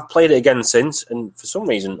 I have played it again since, and for some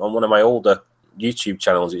reason, on one of my older YouTube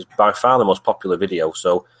channels, it's by far the most popular video,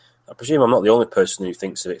 so I presume I'm not the only person who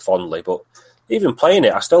thinks of it fondly, but even playing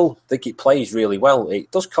it, I still think it plays really well. It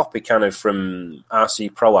does copy kind of from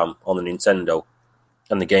RC Pro-Am on the Nintendo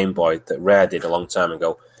and the Game Boy that Rare did a long time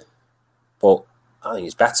ago. but I think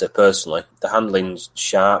it's better personally. The handling's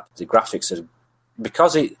sharp, the graphics are,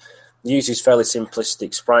 because it uses fairly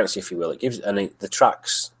simplistic sprites, if you will. The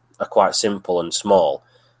tracks are quite simple and small.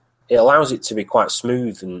 It allows it to be quite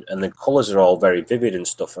smooth, and the colours are all very vivid and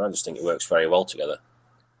stuff. And I just think it works very well together.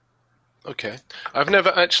 Okay. I've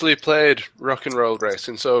never actually played Rock and Roll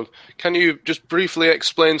Racing, so can you just briefly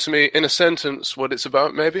explain to me in a sentence what it's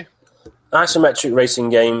about, maybe? Isometric racing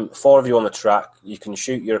game, 4 of you on the track. You can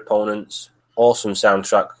shoot your opponents. Awesome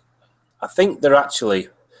soundtrack. I think they're actually,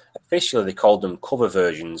 officially they called them cover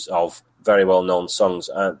versions of very well-known songs.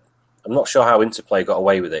 I'm not sure how Interplay got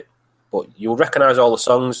away with it, but you'll recognise all the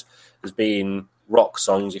songs as being rock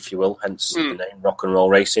songs, if you will, hence the name Rock and Roll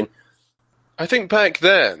Racing. I think back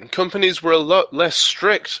then, companies were a lot less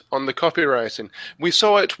strict on the copywriting. We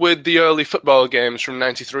saw it with the early football games from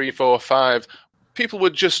 93, 4, 5. People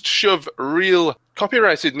would just shove real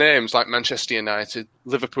copyrighted names like Manchester United,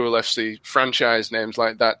 Liverpool FC, franchise names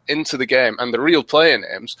like that into the game, and the real player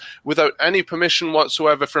names, without any permission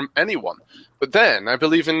whatsoever from anyone. But then, I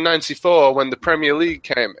believe in 94, when the Premier League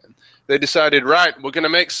came in, they decided, right, we're going to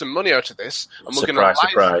make some money out of this. And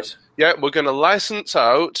Surprise. Yeah, we're going to license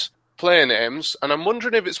out player names, and I'm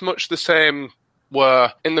wondering if it's much the same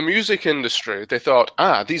where in the music industry they thought,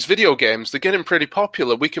 these video games, they're getting pretty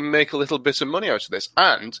popular, we can make a little bit of money out of this.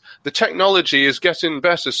 And the technology is getting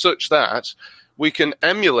better such that we can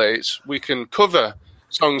emulate, we can cover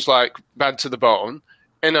songs like Bad to the Bone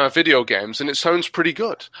in our video games, and it sounds pretty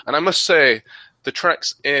good. And I must say, the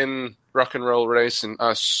tracks in Rock and Roll Racing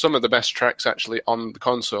are some of the best tracks actually on the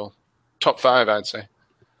console. Top 5, I'd say.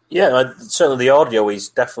 Yeah, certainly the audio is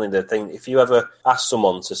definitely the thing. If you ever ask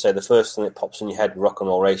someone to say the first thing that pops in your head, Rock and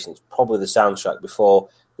Roll Racing, it's probably the soundtrack before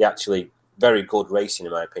the actually very good racing,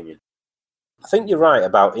 in my opinion. I think you're right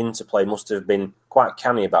about Interplay must have been quite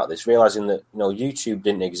canny about this, realising that YouTube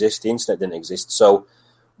didn't exist, the internet didn't exist, so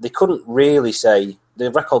they couldn't really say,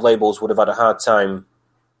 the record labels would have had a hard time.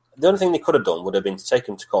 The only thing they could have done would have been to take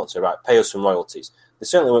them to court and say, right, pay us some royalties. They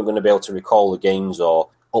certainly weren't going to be able to recall the games or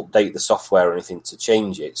update the software or anything to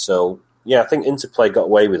change it. So, yeah, I think Interplay got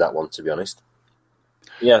away with that one, to be honest.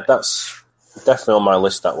 Yeah, that's definitely on my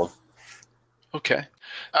list, that one. Okay.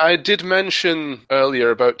 I did mention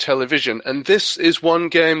earlier about television, and this is one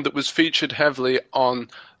game that was featured heavily on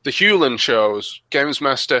the Hewlin shows, Games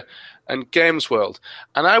Master and Games World.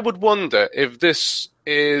 And I would wonder if this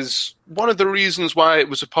is one of the reasons why it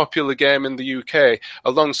was a popular game in the UK,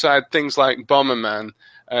 alongside things like Bomberman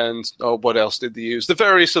and, what else did they use? The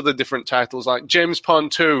various other different titles like James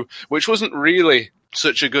Pond 2, which wasn't really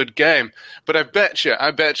such a good game. But I bet you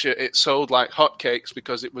it sold like hotcakes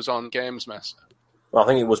because it was on Games Master. Well, I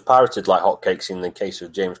think it was pirated like hotcakes in the case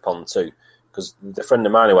of James Pond 2, because the friend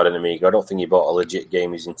of mine who had an Amiga, I don't think he bought a legit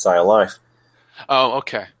game his entire life. Oh,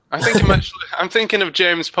 okay. I'm thinking of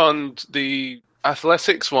James Pond, the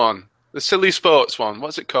athletics one, the silly sports one.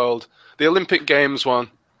 What's it called? The Olympic Games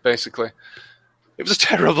one, basically. It was a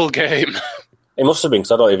terrible game. It must have been,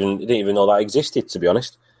 because I didn't even know that existed, to be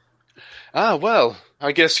honest. Well,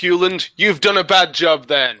 I guess, Hewland, you've done a bad job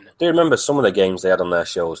then. I do remember some of the games they had on their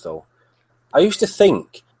shows, though. I used to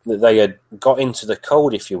think that they had got into the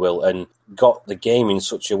code, if you will, and got the game in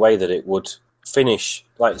such a way that it would finish.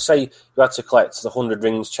 Like, say you had to collect the 100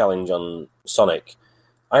 Rings challenge on Sonic.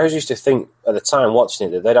 I always used to think, at the time watching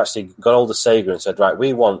it, that they'd actually got hold of Sega and said, right,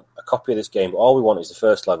 we want a copy of this game, but all we want is the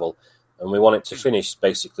first level, and we want it to finish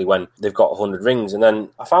basically when they've got 100 rings. And then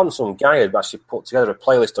I found some guy had actually put together a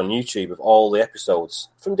playlist on YouTube of all the episodes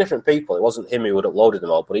from different people. It wasn't him who had uploaded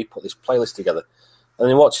them all, but he put this playlist together. And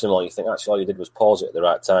then watching them all, you think actually all you did was pause it at the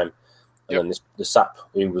right time. And then the sap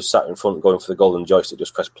who was sat in front going for the golden joystick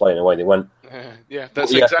just pressed play and away they went.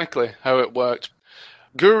 That's exactly how it worked.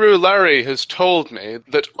 Guru Larry has told me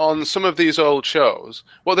that on some of these old shows,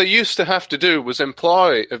 what they used to have to do was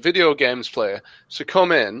employ a video games player to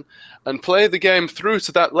come in and play the game through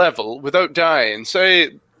to that level without dying. Say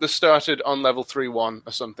they started on level 3-1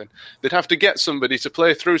 or something. They'd have to get somebody to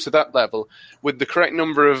play through to that level with the correct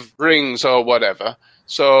number of rings or whatever,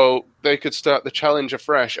 so they could start the challenge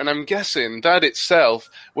afresh. And I'm guessing that itself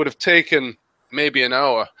would have taken maybe an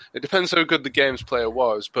hour. It depends how good the games player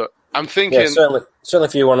was, but I'm thinking... Yeah, certainly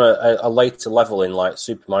if you want a later level in like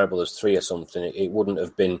Super Mario Bros. 3 or something, it wouldn't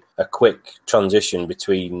have been a quick transition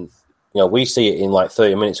between... we see it in like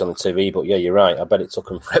 30 minutes on the TV, but yeah, you're right. I bet it took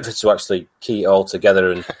them forever to actually key it all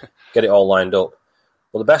together and get it all lined up.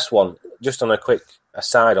 Well, the best one, just on a quick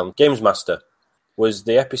aside on Games Master, was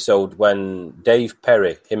the episode when Dave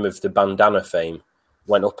Perry, him of the bandana fame,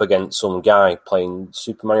 went up against some guy playing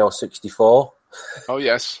Super Mario 64. Oh,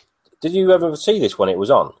 yes. Did you ever see this when it was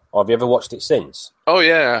on? Or have you ever watched it since? Oh,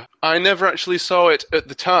 yeah. I never actually saw it at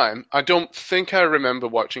the time. I don't think I remember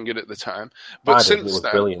watching it at the time. But I did. since It was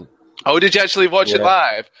then... brilliant. Oh, did you actually watch it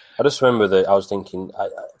live? I just remember that I was thinking,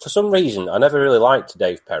 for some reason, I never really liked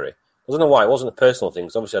Dave Perry. I don't know why. It wasn't a personal thing,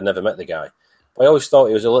 because obviously I'd never met the guy. But I always thought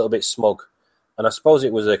he was a little bit smug. And I suppose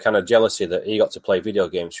it was a kind of jealousy that he got to play video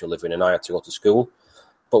games for a living and I had to go to school.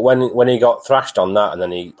 But when he got thrashed on that and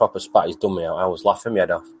then he proper spat his dummy out, I was laughing my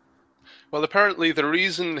head off. Well, apparently the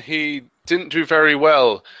reason he didn't do very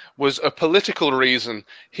well was a political reason.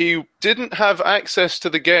 He didn't have access to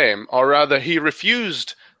the game, or rather he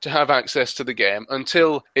refused to have access to the game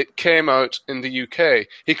until it came out in the UK.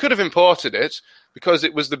 He could have imported it because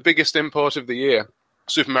it was the biggest import of the year,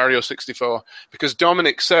 Super Mario 64, because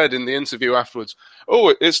Dominic said in the interview afterwards,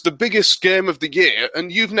 "Oh, it's the biggest game of the year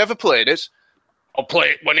and you've never played it." "I'll play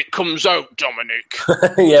it when it comes out, Dominic."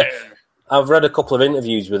 Yeah, I've read a couple of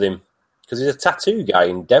interviews with him because he's a tattoo guy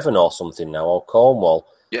in Devon or something now, or Cornwall.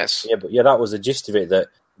 Yes. Yeah, but that was the gist of it, that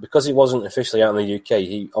because it wasn't officially out in the UK,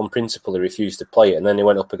 he, on principle, he refused to play it, and then he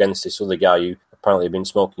went up against this other guy who apparently had been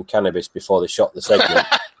smoking cannabis before they shot the segment.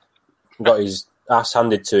 Got his ass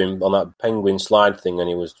handed to him on that penguin slide thing, and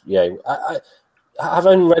he was, I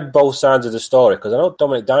haven't read both sides of the story, because I know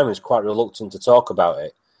Dominic Diamond's quite reluctant to talk about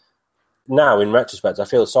it. Now, in retrospect, I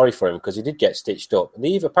feel sorry for him, because he did get stitched up.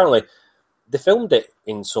 And apparently, they filmed it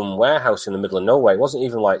in some warehouse in the middle of nowhere. It wasn't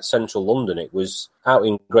even like central London. It was out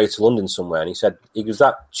in Greater London somewhere. And he said he was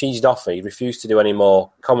that cheesed off. He refused to do any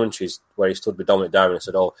more commentaries where he stood with Dominic Diamond and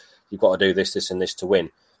said, "Oh, you've got to do this, this, and this to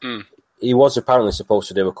win." Mm. He was apparently supposed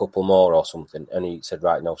to do a couple more or something. And he said,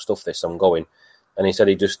 "Right, no, stuff this, I'm going." And he said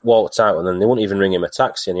he just walked out, and then they wouldn't even ring him a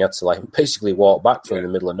taxi, and he had to basically walk back from the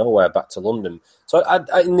middle of nowhere back to London. So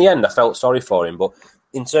in the end, I felt sorry for him. But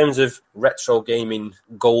in terms of retro gaming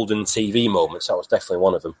golden TV moments, that was definitely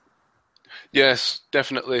one of them. Yes,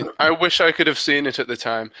 definitely. I wish I could have seen it at the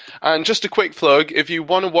time. And just a quick plug, if you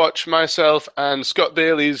want to watch myself and Scott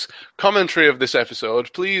Daly's commentary of this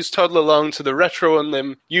episode, please toddle along to the Retro and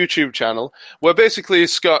Limb YouTube channel, where basically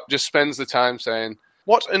Scott just spends the time saying,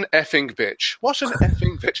 "What an effing bitch. What an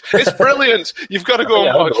effing bitch." It's brilliant. You've got to go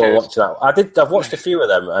and watch it. Watch that. I've watched a few of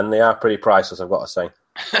them, and they are pretty priceless, I've got to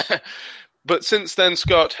say. But since then,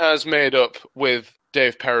 Scott has made up with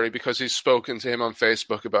Dave Perry because he's spoken to him on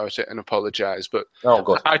Facebook about it and apologised. But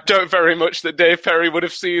I doubt very much that Dave Perry would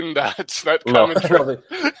have seen that commentary.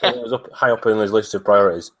 It was high up in his list of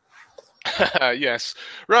priorities. Yes.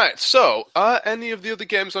 Right, so are any of the other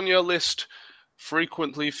games on your list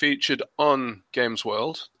frequently featured on Games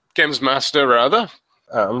World? Games Master, rather?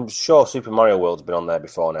 I'm sure Super Mario World's been on there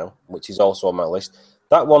before now, which is also on my list.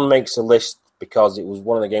 That one makes a list because it was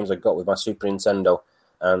one of the games I got with my Super Nintendo,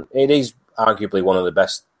 and it is arguably one of the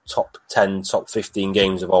best top 10, top 15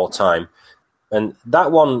 games of all time. And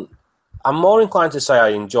that one, I'm more inclined to say I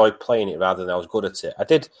enjoyed playing it rather than I was good at it. I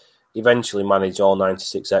did eventually manage all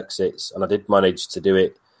 96 exits, and I did manage to do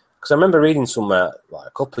it, because I remember reading somewhere like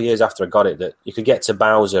a couple of years after I got it that you could get to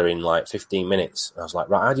Bowser in like 15 minutes. And I was like,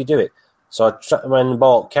 right, how do you do it? So I went and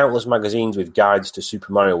bought countless magazines with guides to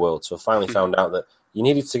Super Mario World. So I finally found out that you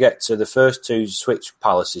needed to get to the first two Switch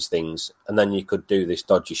Palaces things, and then you could do this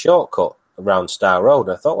dodgy shortcut around Star Road.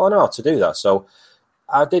 And I thought, well, I know how to do that. So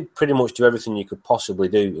I did pretty much do everything you could possibly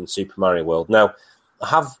do in Super Mario World. Now, I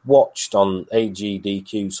have watched on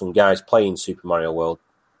AGDQ some guys playing Super Mario World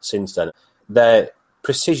since then. Their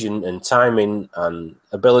precision and timing and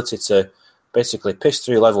ability to basically piss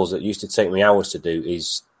through levels that used to take me hours to do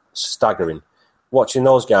is staggering. Watching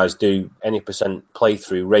those guys do any percent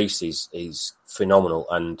playthrough races is phenomenal.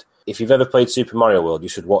 And if you've ever played Super Mario World, you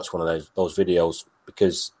should watch one of those videos,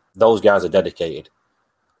 because those guys are dedicated.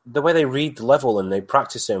 The way they read the level and they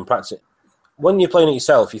practice it. When you're playing it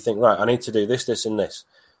yourself, you think, right, I need to do this, this, and this.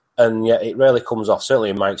 And yet it rarely comes off. Certainly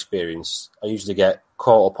in my experience, I usually get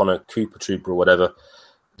caught up on a Koopa Trooper or whatever.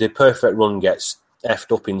 The perfect run gets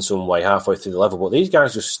effed up in some way halfway through the level, but these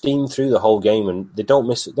guys just steam through the whole game and they don't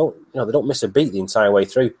miss a beat the entire way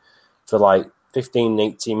through for like 15,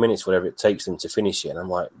 18 minutes, whatever it takes them to finish it. And I'm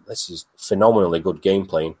like, this is phenomenally good game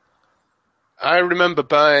playing. I remember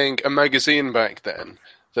buying a magazine back then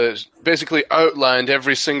that basically outlined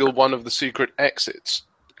every single one of the secret exits,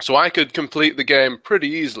 so I could complete the game pretty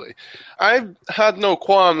easily. I had no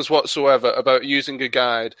qualms whatsoever about using a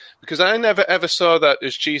guide, because I never ever saw that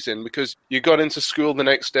as cheating, because you got into school the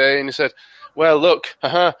next day and you said, well, look,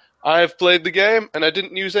 I've played the game and I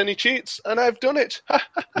didn't use any cheats and I've done it.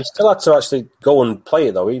 You still had to actually go and play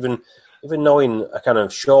it, though, even knowing a kind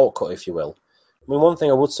of shortcut, if you will. I mean, one thing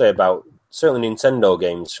I would say about certainly Nintendo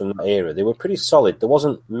games from that era, they were pretty solid. There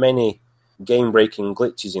wasn't many game-breaking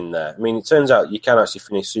glitches in there. I mean, it turns out you can actually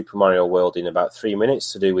finish Super Mario World in about 3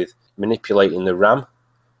 minutes to do with manipulating the RAM.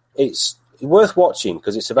 It's worth watching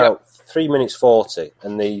because it's about 3 minutes 40,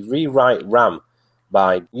 and they rewrite RAM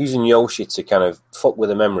by using Yoshi to kind of fuck with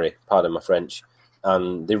the memory, pardon my French,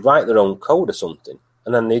 and they write their own code or something.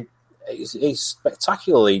 And then it's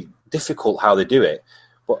spectacularly difficult how they do it.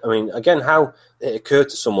 But, I mean, again, how it occurred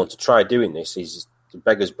to someone to try doing this is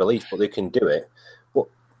beggar's belief, but they can do it. But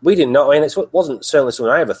we didn't know. I mean, it wasn't certainly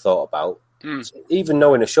something I ever thought about. Even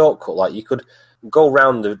knowing a shortcut, like you could go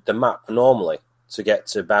around the map normally to get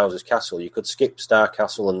to Bowser's Castle. You could skip Star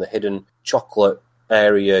Castle and the hidden chocolate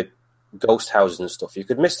area, ghost houses and stuff. You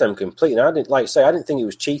could miss them completely. And I didn't think it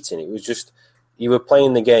was cheating. It was just you were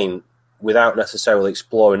playing the game without necessarily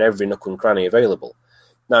exploring every nook and cranny available.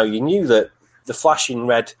 Now, you knew that the flashing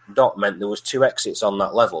red dot meant there was 2 exits on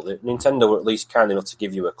that level. The Nintendo were at least kind enough to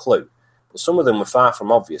give you a clue. But some of them were far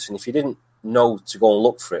from obvious, and if you didn't know to go and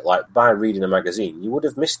look for it, like by reading a magazine, you would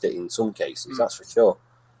have missed it in some cases, that's for sure.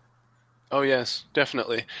 Oh, yes,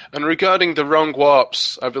 definitely. And regarding the wrong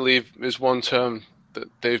warps, I believe is one term that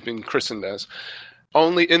they've been christened as.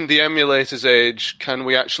 Only in the emulator's age can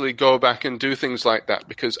we actually go back and do things like that.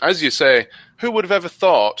 Because, as you say, who would have ever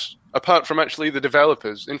thought, apart from actually the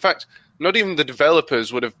developers, in fact, not even the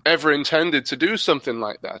developers would have ever intended to do something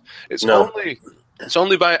like that. It's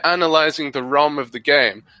only by analyzing the ROM of the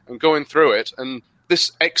game and going through it, and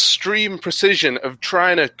this extreme precision of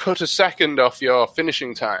trying to cut a second off your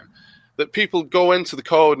finishing time, that people go into the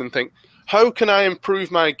code and think, how can I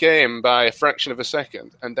improve my game by a fraction of a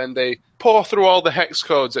second? And then they pour through all the hex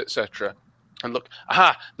codes, etc. And look,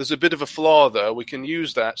 there's a bit of a flaw there. We can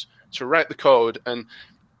use that to write the code. And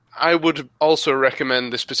I would also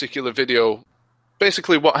recommend this particular video.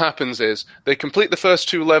 Basically what happens is they complete the first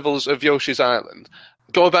 2 levels of Yoshi's Island,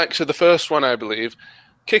 go back to the first one, I believe,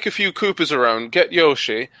 kick a few Koopas around, get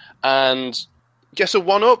Yoshi, and get a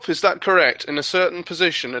 1-up, is that correct? In a certain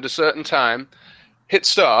position at a certain time, hit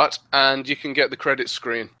start, and you can get the credit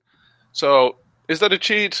screen. So, is that a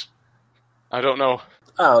cheat? I don't know.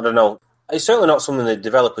 I don't know. It's certainly not something the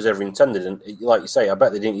developers ever intended, and like you say, I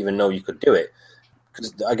bet they didn't even know you could do it.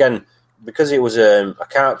 Because it was a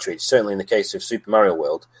cartridge, certainly in the case of Super Mario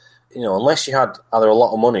World, unless you had either a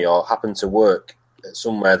lot of money or happened to work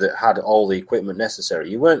somewhere that had all the equipment necessary,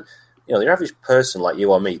 you weren't, the average person like you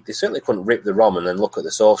or me, they certainly couldn't rip the ROM and then look at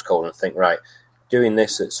the source code and think, right, doing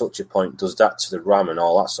this at such a point does that to the RAM and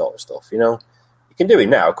all that sort of stuff, You can do it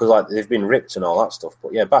now because they've been ripped and all that stuff,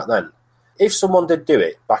 but yeah, back then, if someone did do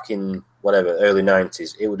it back in early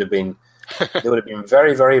 90s, they would have been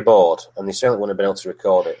very, very bored, and they certainly wouldn't have been able to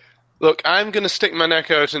record it. Look, I'm going to stick my neck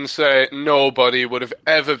out and say nobody would have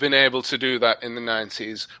ever been able to do that in the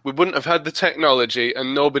 90s. We wouldn't have had the technology,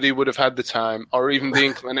 and nobody would have had the time or even the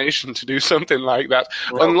inclination to do something like that,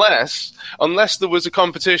 unless there was a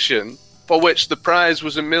competition for which the prize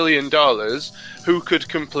was $1 million, who could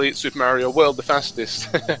complete Super Mario World the fastest.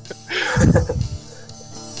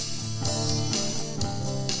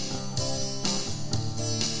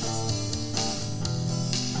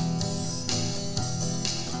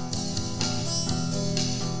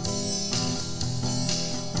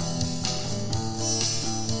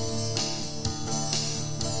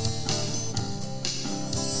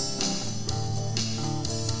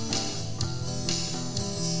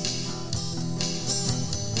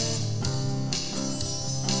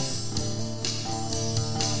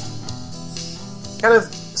 Kind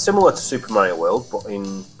of similar to Super Mario World, but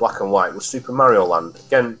in black and white, was Super Mario Land.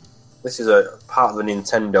 Again, this is a part of the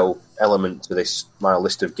Nintendo element to my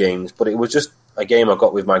list of games, but it was just a game I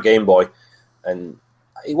got with my Game Boy, and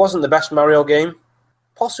it wasn't the best Mario game.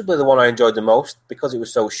 Possibly the one I enjoyed the most because it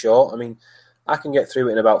was so short. I mean, I can get through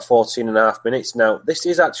it in about 14 and a half minutes. Now, this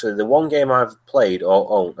is actually the one game I've played or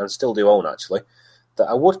own, and still do own actually, that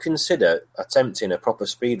I would consider attempting a proper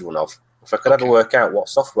speedrun of. If I could ever work out what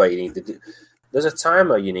software you need to do. There's a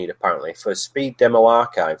timer you need, apparently, for a Speed Demo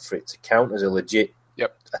Archive for it to count as a legit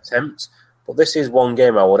attempt. But this is one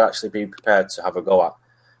game I would actually be prepared to have a go at.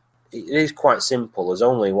 It is quite simple. There's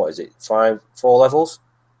only, 4 levels?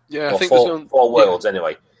 Yeah, I think there's 4 worlds,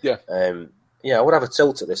 anyway. Yeah. I would have a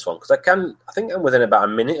tilt at this one, because I think I'm within about a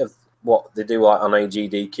minute of what they do on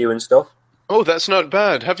AGDQ and stuff. Oh, that's not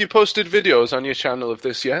bad. Have you posted videos on your channel of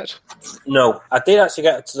this yet? No, I did actually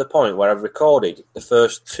get to the point where I've recorded the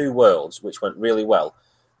first 2 worlds, which went really well.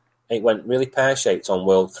 It went really pear-shaped on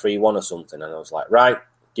World 3-1 or something, and I was like, right,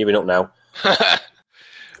 giving up now.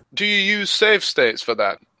 Do you use save states for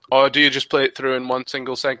that? Or do you just play it through in one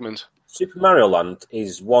single segment? Super Mario Land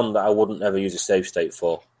is one that I wouldn't ever use a save state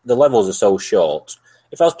for. The levels are so short.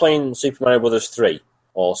 If I was playing Super Mario Bros. 3,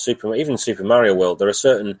 or even Super Mario World, there are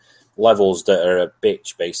certain levels that are a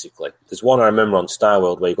bitch, basically. There's one I remember on Star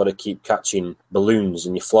World where you've got to keep catching balloons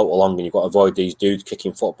and you float along and you've got to avoid these dudes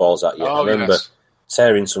kicking footballs at you. Oh, I remember yes.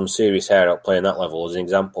 tearing some serious hair out playing that level as an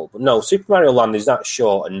example. But no, Super Mario Land is that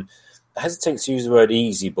short, and I hesitate to use the word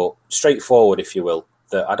easy, but straightforward, if you will,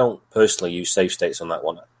 that I don't personally use save states on that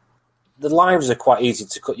one. The lives are quite easy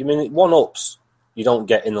to cut. I mean, one-ups you don't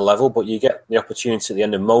get in the level, but you get the opportunity at the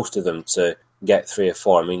end of most of them to get 3 or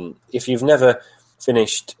 4. I mean, if you've never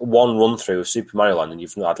finished one run-through of Super Mario Land and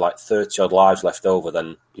you've had like 30-odd lives left over,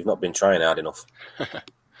 then you've not been trying hard enough.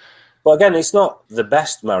 But again, it's not the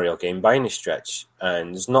best Mario game by any stretch,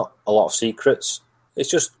 and there's not a lot of secrets.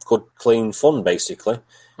 It's just good, clean fun, basically.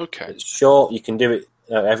 Okay. It's short. You can do it.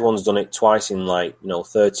 Everyone's done it twice in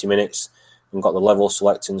 30 minutes and got the level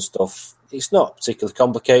select and stuff. It's not particularly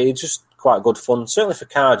complicated, just quite good fun. Certainly for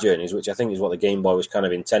car journeys, which I think is what the Game Boy was kind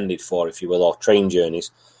of intended for, if you will, or train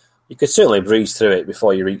journeys. You could certainly breeze through it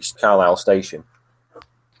before you reach Carlisle Station.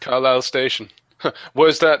 Carlisle Station.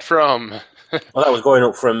 Where's that from? Well, that was going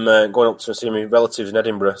up to see my relatives in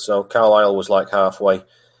Edinburgh, so Carlisle was like halfway.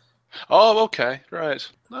 Oh, okay, right.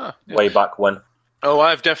 Yeah. Way back when. Oh,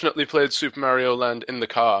 I've definitely played Super Mario Land in the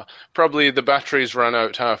car. Probably the batteries ran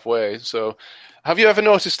out halfway, so... Have you ever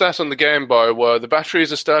noticed that on the Game Boy, where the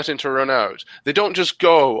batteries are starting to run out? They don't just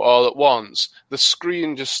go all at once. The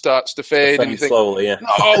screen just starts to fade, and you think, slowly, yeah.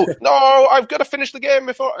 No, I've got to finish the game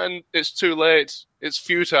before... And it's too late. It's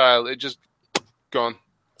futile. It just... gone.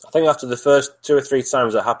 I think after the first 2 or 3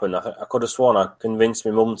 times that happened, I could have sworn I convinced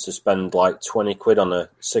my mum to spend like 20 quid on a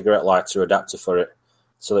cigarette lighter adapter for it,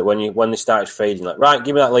 so that when they started fading, like, right,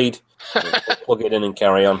 give me that lead, plug it in and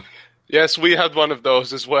carry on. Yes, we had one of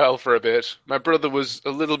those as well for a bit. My brother was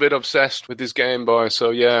a little bit obsessed with his Game Boy, so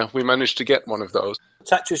yeah, we managed to get one of those.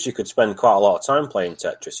 Tetris, you could spend quite a lot of time playing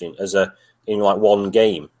Tetris in like one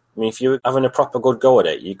game. I mean, if you were having a proper good go at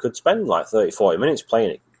it, you could spend like 30, 40 minutes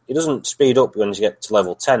playing it. It doesn't speed up when you get to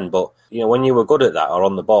level 10, but when you were good at that or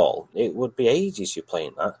on the ball, it would be ages you're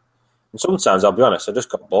playing that. And sometimes, I'll be honest, I just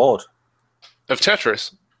got bored. Of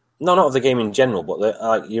Tetris? No, not of the game in general,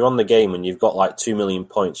 but you're on the game and you've got like 2 million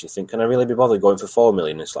points. You think, can I really be bothered going for 4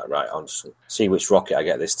 million? It's like, right, I'll just see which rocket I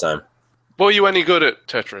get this time. Were you any good at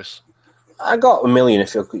Tetris? I got 1 million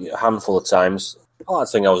a handful of times. I like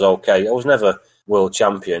to think I was okay. I was never world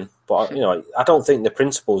champion, but I don't think the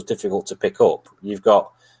principle is difficult to pick up. You've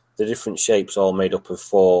got the different shapes all made up of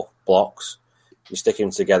 4 blocks. You stick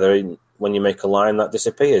them together, and when you make a line, that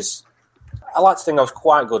disappears. I like to think I was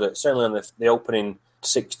quite good at, certainly on the opening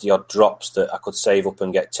 60-odd drops, that I could save up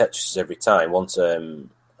and get Tetris every time once a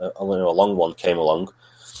long one came along.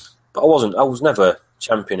 But I was never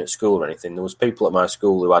champion at school or anything. There was people at my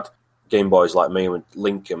school who had Game Boys like me and would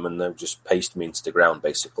link them, and they would just paste me into the ground,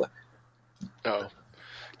 basically. Oh.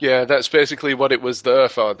 Yeah, that's basically what it was there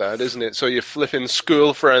for, that, isn't it? So your flipping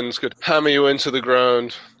school friends could hammer you into the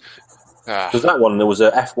ground. Because that one, there was a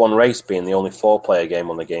F1 Race being the only 4-player game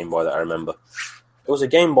on the Game Boy that I remember. There was a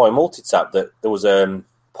Game Boy multi-tap that there was a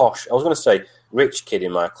posh, I was going to say rich kid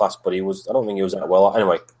in my class, but I don't think he was that well.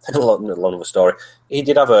 Anyway, a lot of a story. He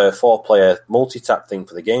did have a 4-player multi-tap thing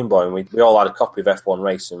for the Game Boy, and we all had a copy of F1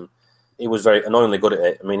 Race, and he was very annoyingly good at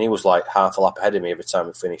it. I mean, he was like half a lap ahead of me every time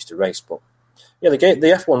we finished a race, but yeah, the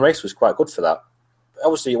F1 Race was quite good for that.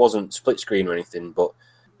 Obviously, it wasn't split screen or anything, but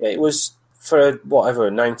yeah, it was for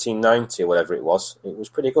 1990 or whatever it was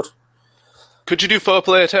pretty good. Could you do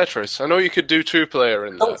 4-player Tetris? I know you could do 2-player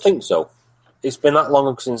in that. I don't think so. It's been that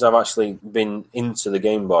long since I've actually been into the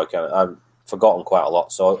Game Boy. I've forgotten quite a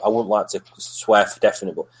lot, so I wouldn't like to swear for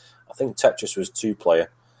definite, but I think Tetris was 2-player.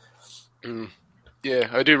 Yeah,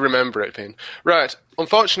 I do remember it being. Right,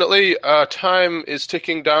 unfortunately, our time is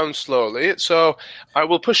ticking down slowly, so I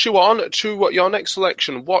will push you on to your next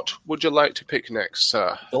selection. What would you like to pick next,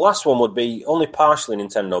 sir? The last one would be only partially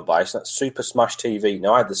Nintendo biased. That's Super Smash TV.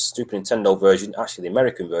 Now, I had the Super Nintendo version, actually the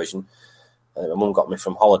American version. My mum got me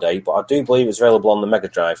from holiday, but I do believe it's available on the Mega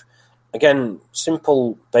Drive. Again,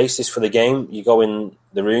 simple basis for the game. You go in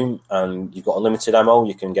the room and you've got unlimited ammo.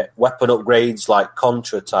 You can get weapon upgrades, like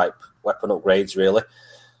Contra-type weapon upgrades, really.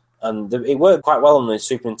 And it worked quite well on the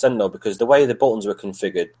Super Nintendo because the way the buttons were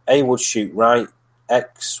configured, A would shoot right,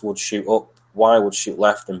 X would shoot up, Y would shoot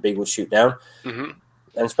left, and B would shoot down. Mm-hmm.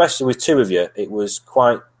 And especially with 2 of you, it was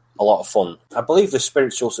quite a lot of fun. I believe the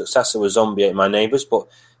spiritual successor was Zombie Ate My Neighbours, but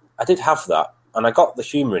I did have that, and I got the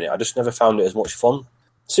humour in it. I just never found it as much fun.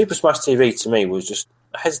 Super Smash TV, to me, was just,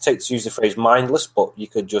 I hesitate to use the phrase mindless, but you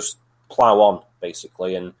could just plough on,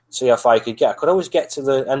 basically, and see how far you could get. I could always get to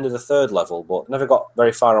the end of the 3rd level, but never got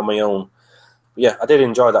very far on my own. But yeah, I did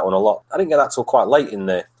enjoy that one a lot. I didn't get that till quite late in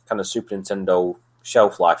the kind of Super Nintendo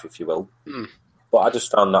shelf life, if you will. But I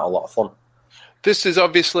just found that a lot of fun. This is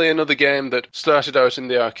obviously another game that started out in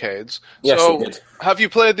the arcades. Yes, so it did. Have you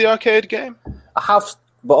played the arcade game? I have,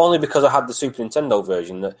 but only because I had the Super Nintendo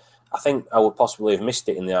version. That I think I would possibly have missed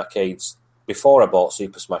it in the arcades before I bought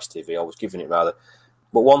Super Smash TV. I was given it rather.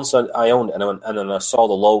 But once I owned it and then I saw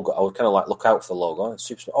the logo, I would kind of like look out for the logo.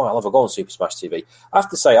 I'll have a go on Super Smash TV. I have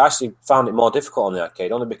to say, I actually found it more difficult on the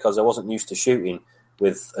arcade, only because I wasn't used to shooting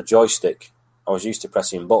with a joystick. I was used to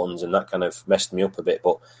pressing buttons, and that kind of messed me up a bit.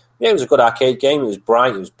 But yeah, it was a good arcade game. It was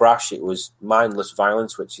bright, it was brash, it was mindless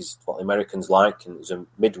violence, which is what the Americans like, and it was a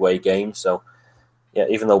Midway game. So yeah,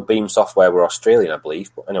 even though Beam Software were Australian, I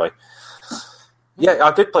believe. But anyway, yeah,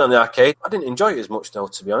 I did play on the arcade. I didn't enjoy it as much, though,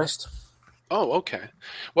 to be honest. Oh, okay.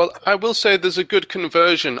 Well, I will say there's a good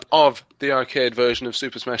conversion of the arcade version of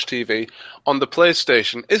Super Smash TV on the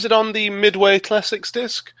PlayStation. Is it on the Midway Classics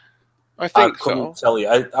disc? I think so. I couldn't tell you.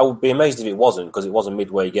 I would be amazed if it wasn't, because it was a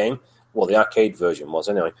Midway game. Well, the arcade version was,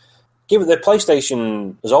 anyway. Given the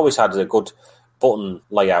PlayStation has always had a good button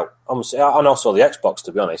layout, and also the Xbox,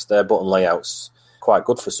 to be honest, their button layout's quite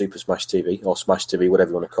good for Super Smash TV, or Smash TV, whatever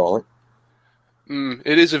you want to call it.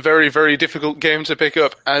 It is a very, very difficult game to pick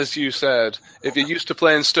up, as you said. If you're used to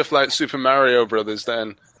playing stuff like Super Mario Brothers,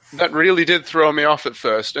 then that really did throw me off at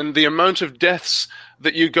first. And the amount of deaths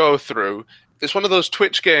that you go through, it's one of those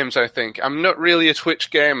Twitch games, I think. I'm not really a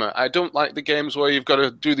Twitch gamer. I don't like the games where you've got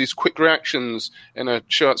to do these quick reactions in a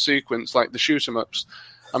short sequence, like the shoot-em-ups.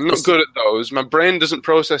 I'm not good at those. My brain doesn't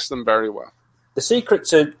process them very well. The secret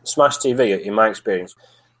to Smash TV, in my experience,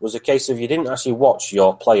 was a case of you didn't actually watch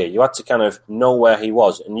your player. You had to kind of know where he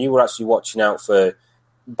was, and you were actually watching out for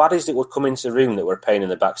baddies that would come into the room that were a pain in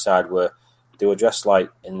the backside, where they were dressed like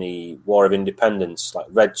in the War of Independence, like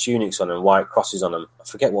red tunics on them, white crosses on them. I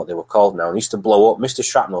forget what they were called now. They used to blow up. Mr.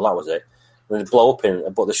 Shrapnel, that was it. And they'd blow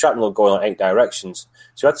up but the shrapnel would go in like 8 directions.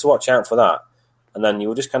 So you had to watch out for that. And then you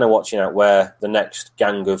were just kind of watching out where the next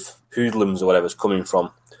gang of hoodlums or whatever was coming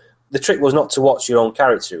from. The trick was not to watch your own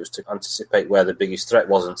character, it was to anticipate where the biggest threat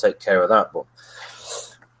was and take care of that. But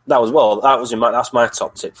that's my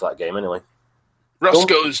top tip for that game anyway.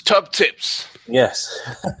 Roscoe's top tips. Yes.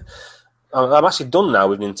 I'm actually done now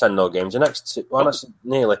with Nintendo games. The next I'm actually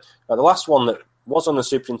nearly. The last one that was on the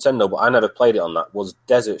Super Nintendo, but I never played it on that, was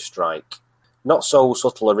Desert Strike. Not so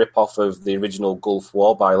subtle a rip-off of the original Gulf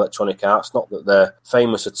War by Electronic Arts. Not that they're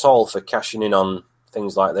famous at all for cashing in on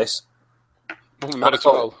things like this. Not at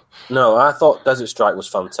all. No, I thought Desert Strike was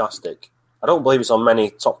fantastic. I don't believe it's on many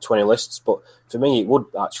top 20 lists, but for me it would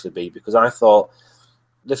actually be, because I thought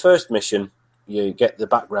the first mission, you get the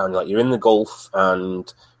background, like you're in the Gulf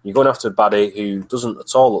and you're going after a baddie who doesn't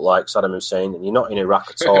at all look like Saddam Hussein, and you're not in Iraq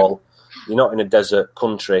at all. You're not in a desert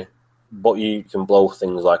country, but you can blow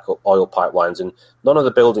things like up oil pipelines, and none of the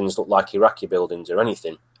buildings look like Iraqi buildings or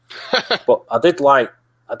anything. But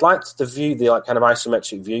I'd liked the view, the kind of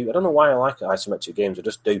isometric view. I don't know why I like isometric games, I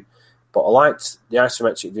just do. But I liked the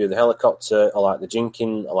isometric view of the helicopter. I liked the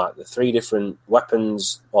jinking. I liked the 3 different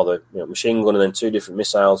weapons, or the machine gun and then 2 different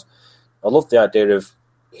missiles. I loved the idea of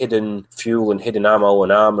hidden fuel and hidden ammo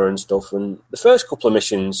and armor and stuff. And the first couple of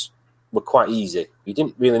missions were quite easy. You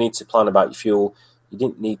didn't really need to plan about your fuel. You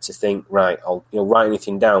didn't need to think, right, I'll write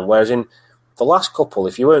anything down. Whereas in the last couple,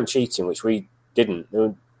 if you weren't cheating, which we didn't,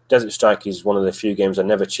 Desert Strike is one of the few games I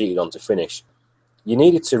never cheated on to finish. You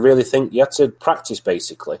needed to really think. You had to practice,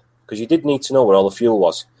 basically, because you did need to know where all the fuel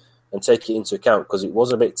was and take it into account, because it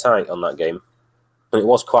was a bit tight on that game. And it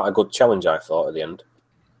was quite a good challenge, I thought, at the end.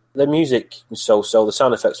 The music was so-so. The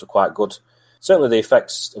sound effects were quite good. Certainly the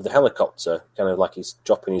effects of the helicopter, kind of like he's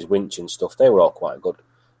dropping his winch and stuff, they were all quite good.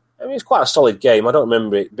 I mean, it's quite a solid game. I don't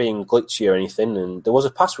remember it being glitchy or anything. And there was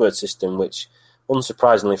a password system which,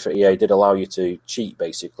 unsurprisingly for EA, did allow you to cheat,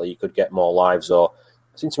 basically. You could get more lives, or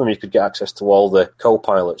I seem to remember you could get access to all the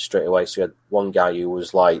co-pilots straight away. So you had one guy who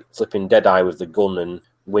was like flipping Deadeye with the gun and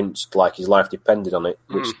winched like his life depended on it,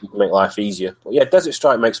 which would make life easier. But yeah, Desert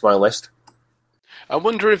Strike makes my list. I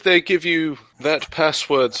wonder if they give you that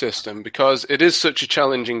password system, because it is such a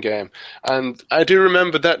challenging game. And I do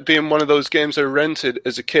remember that being one of those games I rented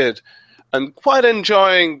as a kid, and quite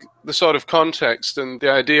enjoying the sort of context and the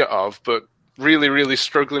idea of, but really, really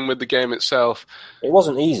struggling with the game itself. It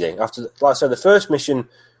wasn't easy. Like I said, the first mission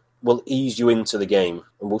will ease you into the game,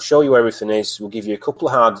 and we'll show you where everything is. We'll give you a couple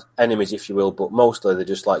of hard enemies, if you will, but mostly they're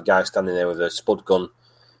just like guys standing there with a spud gun.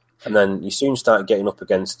 And then you soon start getting up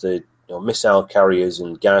against the missile carriers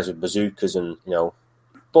and guys with bazookas and.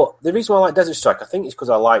 But the reason why I like Desert Strike, I think, is because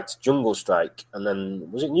I liked Jungle Strike, and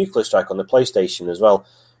then was it Nuclear Strike on the PlayStation as well,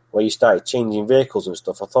 where you started changing vehicles and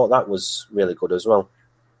stuff. I thought that was really good as well.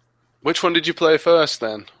 Which one did you play first,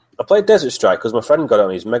 then? I played Desert Strike because my friend got it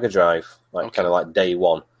on his Mega Drive, kind of like day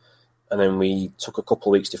one. And then we took a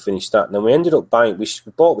couple of weeks to finish that. And then we ended up buying, we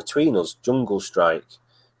bought between us Jungle Strike,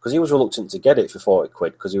 because he was reluctant to get it for 40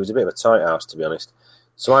 quid, because he was a bit of a tight house, to be honest.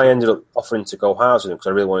 So I ended up offering to go halves with him, because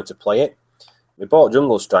I really wanted to play it. We bought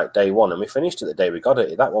Jungle Strike day one, and we finished it the day we got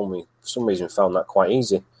it. That one, we for some reason found that quite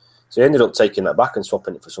easy. So he ended up taking that back and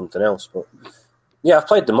swapping it for something else. But yeah, I've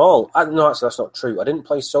played them all. No, actually, that's not true. I didn't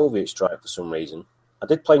play Soviet Strike for some reason. I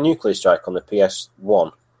did play Nuclear Strike on the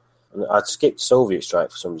PS1. And I'd skipped Soviet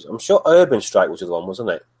Strike for some reason. I'm sure Urban Strike was the one, wasn't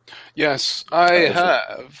it? Yes, I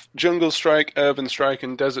have Jungle Strike, Urban Strike,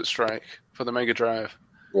 and Desert Strike for the Mega Drive.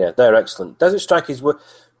 Yeah, they're excellent. Desert Strike is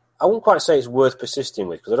I wouldn't quite say it's worth persisting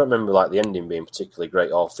with, because I don't remember like the ending being particularly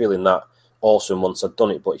great or feeling that awesome once I'd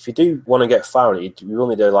done it. But if you do want to get far in it, you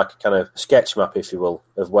only do like a kind of sketch map, if you will,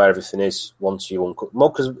 of where everything is once you uncut.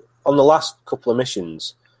 Because on the last couple of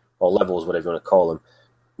missions, or levels, whatever you want to call them,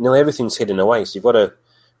 nearly everything's hidden away. So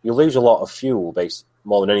you lose a lot of fuel,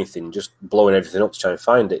 more than anything, just blowing everything up to try and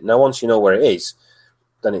find it. Now, once you know where it is,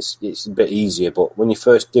 then it's a bit easier. But when you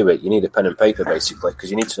first do it, you need a pen and paper, basically,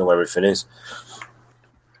 because you need to know where everything is.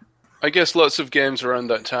 I guess lots of games around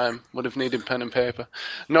that time would have needed pen and paper.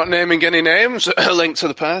 Not naming any names, a link to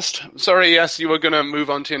the past. Sorry, yes, you were going to move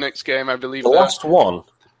on to your next game, I believe. The last one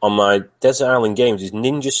on my Desert Island Games is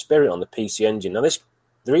Ninja Spirit on the PC Engine. Now,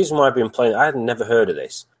 the reason why I've been playing, I had never heard of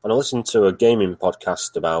this. And I listened to a gaming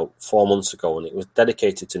podcast about 4 months ago, and it was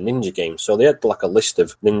dedicated to ninja games. So they had like a list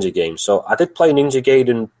of ninja games. So I did play Ninja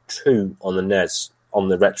Gaiden 2 on the NES on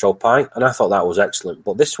the RetroPie, and I thought that was excellent.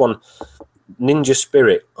 But this one, Ninja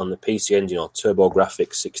Spirit on the PC Engine or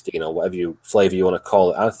TurboGrafx 16 or whatever flavor you want to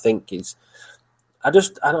call it, I think I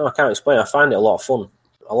don't know, I can't explain. I find it a lot of fun.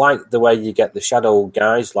 I like the way you get the shadow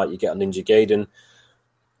guys like you get on Ninja Gaiden.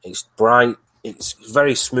 It's bright. It's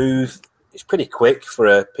very smooth. It's pretty quick for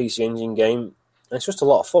a PC Engine game. And it's just a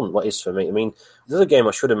lot of fun, what it is for me. I mean, the other game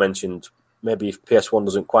I should have mentioned, maybe if PS1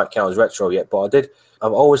 doesn't quite count as retro yet, but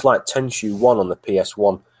I've always liked Tenchu 1 on the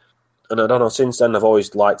PS1. And I don't know, since then I've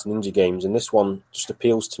always liked ninja games, and this one just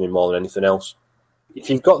appeals to me more than anything else. If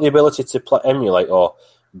you've got the ability to emulate or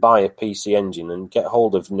buy a PC Engine, and get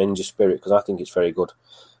hold of Ninja Spirit, because I think it's very good.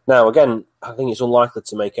 Now, again, I think it's unlikely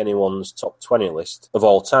to make anyone's top 20 list of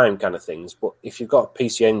all time kind of things, but if you've got a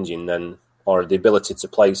PC Engine then, or the ability to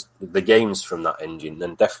play the games from that engine,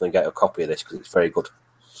 then definitely get a copy of this, because it's very good.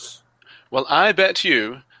 Well, I bet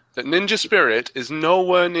you that Ninja Spirit is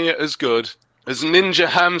nowhere near as good as Ninja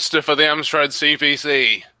Hamster for the Amstrad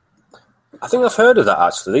CPC. I think I've heard of that,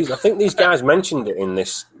 actually. I think these guys mentioned it in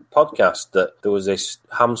this podcast, that there was this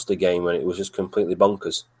hamster game and it was just completely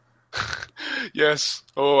bonkers. Yes.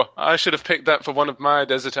 Oh, I should have picked that for one of my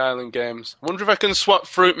Desert Island games. I wonder if I can swap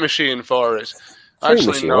Fruit Machine for it.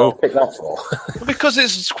 Actually, no. What did you pick that for? Because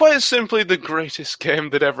it's quite simply the greatest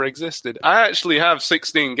game that ever existed. I actually have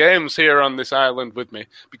 16 games here on this island with me.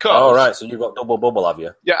 Because, oh, right, so you've got double bubble, have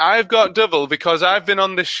you? Yeah, I've got double because I've been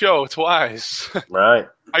on this show twice. Right.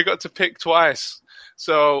 I got to pick twice.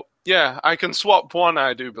 So, yeah, I can swap one,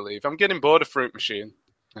 I do believe. I'm getting bored of Fruit Machine.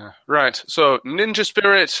 Yeah. Right, so Ninja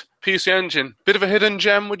Spirit, PC Engine. Bit of a hidden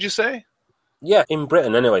gem, would you say? Yeah, in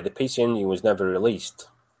Britain anyway, the PC Engine was never released.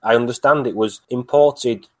 I understand it was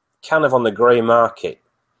imported kind of on the grey market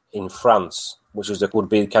in France, which would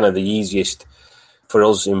be kind of the easiest for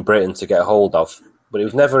us in Britain to get a hold of. But it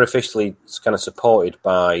was never officially kind of supported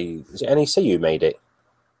by... Is it NEC who made it?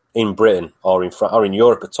 In Britain or in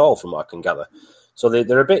Europe at all, from what I can gather. So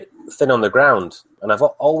they're a bit thin on the ground, and I've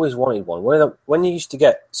always wanted one. When you used to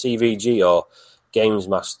get CVG or Games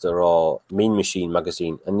Master or Mean Machine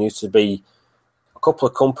magazine, and used to be a couple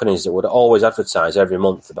of companies that would always advertise every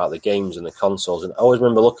month about the games and the consoles, and I always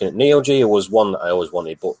remember looking at Neo Geo was one that I always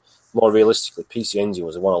wanted, but more realistically, PC Engine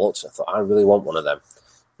was the one I looked at. I thought, I really want one of them.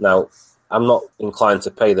 Now, I'm not inclined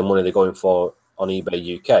to pay the money they're going for on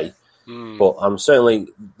eBay UK, but I'm certainly,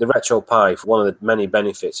 the RetroPie, one of the many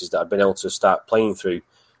benefits is that I've been able to start playing through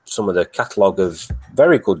some of the catalogue of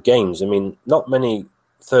very good games. I mean, not many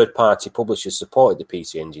third-party publishers supported the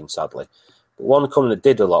PC Engine, sadly. But one company that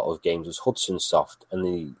did a lot of games was Hudson Soft,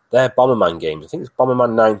 and their Bomberman games, I think it's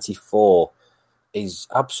Bomberman 94, is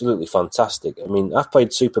absolutely fantastic. I mean, I've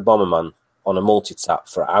played Super Bomberman on a multi-tap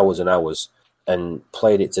for hours and hours and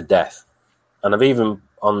played it to death. And I've even,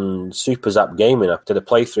 on Super Zap Gaming, I did a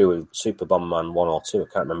playthrough with Super Bomberman 1 or 2,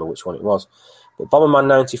 I can't remember which one it was. But Bomberman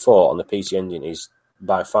 94 on the PC Engine is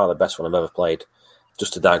by far the best one I've ever played.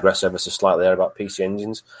 Just to digress ever so slightly there about PC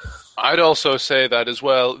Engines. I'd also say that as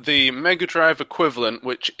well. The Mega Drive equivalent,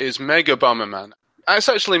 which is Mega Bomberman, It's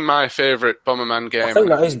actually my favourite Bomberman game. I think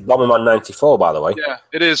that is Bomberman 94, by the way. Yeah,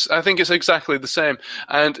 it is. I think it's exactly the same.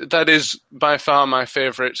 And that is by far my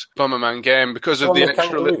favourite Bomberman game because of the extra...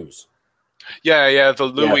 kangaroos. Yeah, the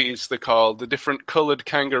Louis, they're called. The different coloured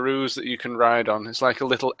kangaroos that you can ride on. It's like a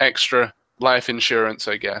little extra life insurance,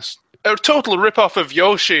 I guess. A total rip-off of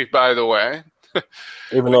Yoshi, by the way.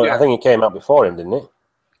 Even though I think it came out before him, didn't it?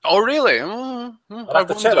 Oh, really? I'll have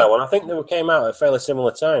to check that one. I think they came out at fairly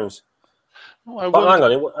similar times. But hang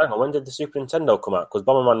on. When did the Super Nintendo come out? Because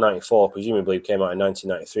Bomberman 94 presumably came out in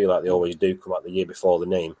 1993, like they always do, come out the year before the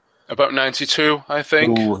name. About 92, I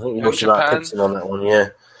think. Ooh, I think you must have picked on that one, yeah.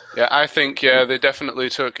 Yeah, I think, they definitely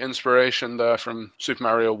took inspiration there from Super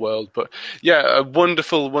Mario World. But, yeah, a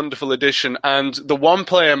wonderful, wonderful addition. And the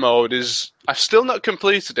one-player mode is... I've still not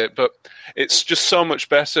completed it, but it's just so much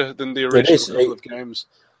better than the original couple of games.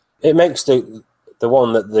 It makes the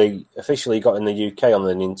one that they officially got in the UK on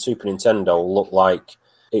the Super Nintendo look like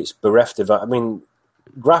it's bereft of... I mean,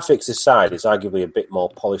 graphics aside, it's arguably a bit more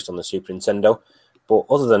polished on the Super Nintendo. But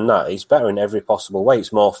other than that, it's better in every possible way.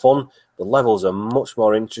 It's more fun. The levels are much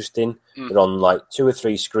more interesting. They're on like 2 or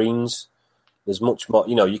 3 screens. There's much more,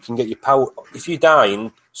 you can get your power. If you die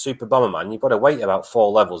in Super Bomberman, you've got to wait about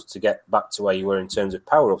 4 levels to get back to where you were in terms of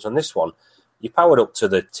power-ups. On this one, you powered up to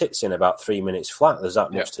the tits in about 3 minutes flat. There's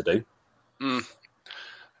that much to do.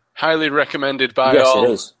 Highly recommended by all.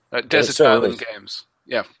 It is. At Desert Island Games.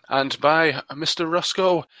 Yeah. And by Mr.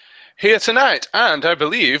 Roscoe here tonight. And I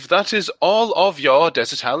believe that is all of your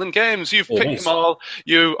Desert Island games. You've picked them all.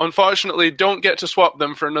 You, unfortunately, don't get to swap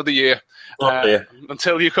them for another year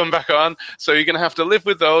until you come back on. So you're going to have to live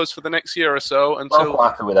with those for the next year or so until,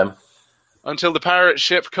 I'm happy with them. Until the pirate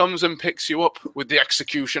ship comes and picks you up with the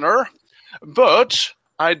Executioner. But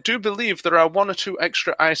I do believe there are 1 or 2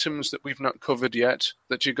 extra items that we've not covered yet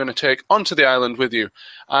that you're going to take onto the island with you.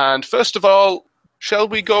 And first of all, shall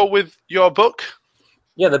we go with your book?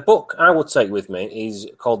 Yeah, the book I would take with me is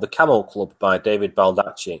called The Camel Club by David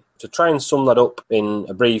Baldacci. To try and sum that up in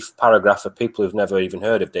a brief paragraph for people who've never even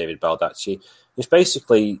heard of David Baldacci, it's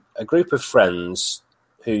basically a group of friends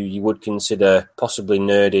who you would consider possibly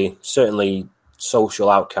nerdy, certainly social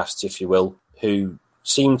outcasts, if you will, who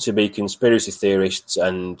seem to be conspiracy theorists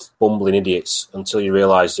and bumbling idiots until you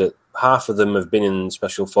realise that half of them have been in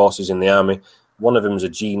special forces in the army, one of them's a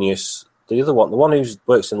genius, the other one, the one who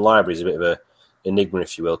works in the library is a bit of a enigma,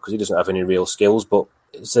 if you will, because he doesn't have any real skills, but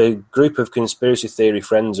it's a group of conspiracy theory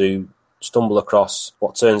friends who stumble across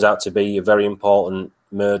what turns out to be a very important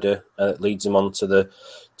murder, and it leads them on to the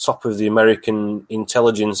top of the American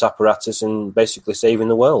intelligence apparatus and basically saving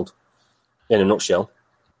the world, in a nutshell.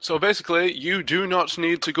 So basically, you do not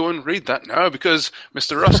need to go and read that now because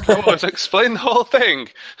Mr. Roscoe has explained the whole thing.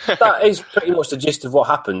 That is pretty much the gist of what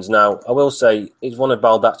happens. Now, I will say it's one of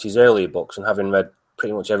Baldacci's earlier books, and having read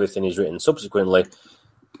pretty much everything he's written subsequently,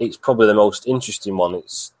 it's probably the most interesting one.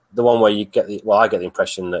 It's the one where I get the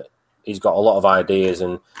impression that he's got a lot of ideas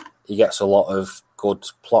and he gets a lot of good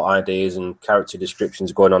plot ideas and character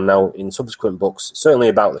descriptions going on now in subsequent books, certainly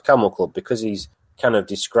about the Camel Club, because he's kind of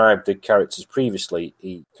described the characters previously.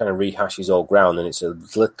 He kind of rehashes old ground and it's a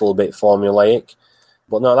little bit formulaic.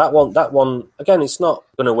 But no, that one, again, it's not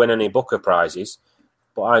going to win any Booker prizes,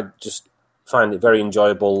 but I just find it very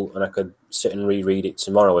enjoyable and I could sit and reread it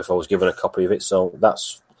tomorrow if I was given a copy of it. So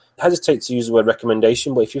that's, I hesitate to use the word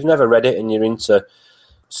recommendation, but if you've never read it and you're into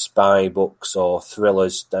spy books or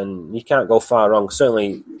thrillers, then you can't go far wrong.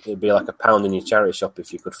 Certainly it'd be like £1 in your charity shop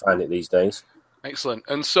if you could find it these days. Excellent.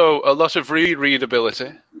 And so a lot of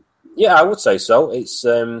rereadability. Yeah, I would say so. It's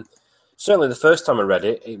certainly the first time I read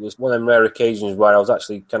it, it was one of them rare occasions where I was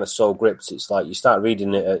actually kind of so gripped. It's like you start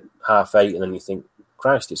reading it at 8:30 and then you think,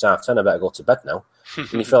 Christ, it's 10:30, I better go to bed now.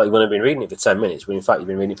 And you feel like you've only been reading it for 10 minutes, when in fact you've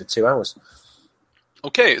been reading it for 2 hours.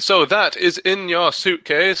 Okay, so that is in your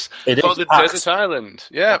suitcase for the Desert Island.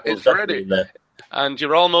 Yeah, it's ready. And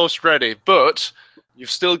you're almost ready, but you've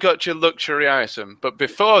still got your luxury item. But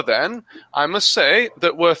before then, I must say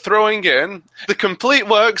that we're throwing in the complete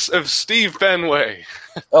works of Steve Benway.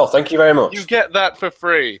 Oh, thank you very much. You get that for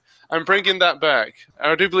free. I'm bringing that back.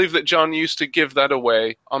 I do believe that John used to give that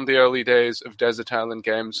away on the early days of Desert Island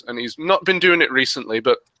Games, and he's not been doing it recently,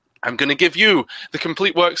 but I'm going to give you the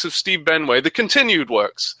complete works of Steve Benway, the continued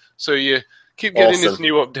works, so you keep getting his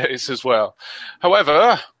new updates as well.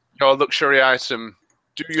 However, your luxury item,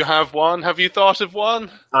 do you have one? Have you thought of one?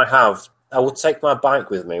 I have. I will take my bike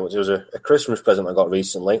with me, which was a Christmas present I got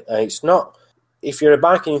recently. It's not, if you're a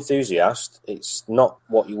biking enthusiast, it's not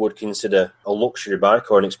what you would consider a luxury bike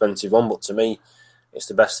or an expensive one, but to me, it's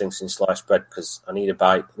the best thing since sliced bread because I needed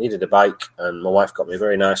a bike, and my wife got me a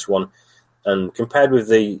very nice one. And compared with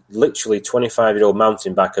the literally 25-year-old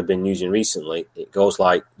mountain bike I've been using recently, it goes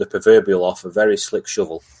like the proverbial off a very slick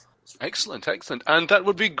shovel. Excellent, excellent. And that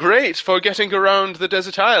would be great for getting around the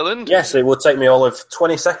desert island. Yes, it would take me all of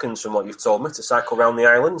 20 seconds from what you've told me to cycle around the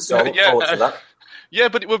island, so I look forward to that. Yeah,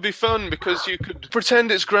 but it would be fun because you could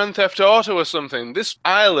pretend it's Grand Theft Auto or something. This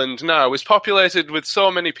island now is populated with so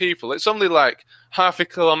many people. It's only like half a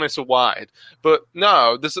kilometre wide. But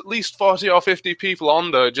now there's at least 40 or 50 people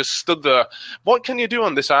on there just stood there. What can you do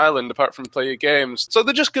on this island apart from play your games? So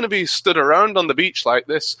they're just going to be stood around on the beach like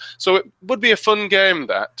this. So it would be a fun game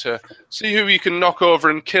that to see who you can knock over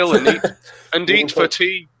and kill and eat and eat for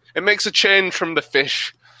tea. It makes a change from the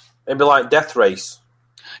fish. It'd be like Death Race.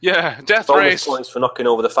 Yeah, Death Bonus Race. points for knocking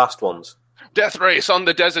over the fast ones. Death Race on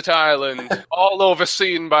the desert island, all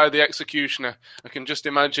overseen by the executioner. I can just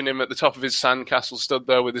imagine him at the top of his sandcastle, stood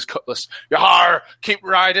there with his cutlass. Yar! Keep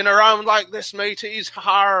riding around like this, mateys.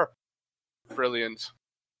 Har! Brilliant.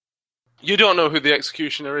 You don't know who the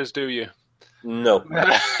executioner is, do you? No.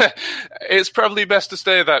 It's probably best to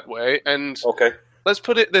stay that way, and Okay. let's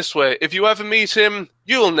put it this way. If you ever meet him,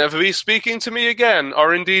 you'll never be speaking to me again,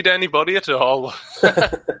 or indeed anybody at all.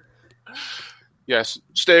 Yes,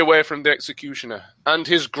 stay away from the executioner. And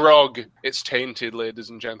his grog. It's tainted, ladies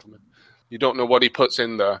and gentlemen. You don't know what he puts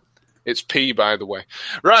in there. It's pee, by the way.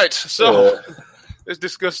 Right, so it's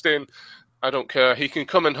disgusting. I don't care. He can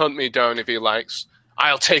come and hunt me down if he likes.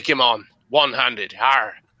 I'll take him on, one-handed.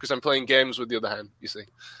 Har! Because I'm playing games with the other hand, you see.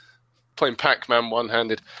 Playing Pac-Man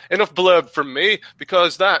one-handed. Enough blurb from me,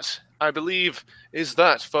 because that, I believe, is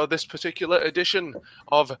that for this particular edition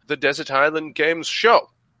of the Desert Island Games Show.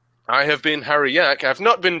 I have been Harry Yak. I've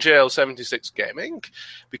not been JL76 Gaming,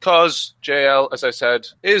 because JL, as I said,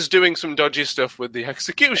 is doing some dodgy stuff with the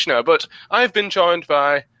Executioner, but I've been joined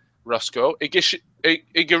by Roscoe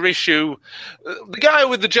Igirishu, the guy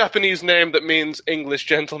with the Japanese name that means English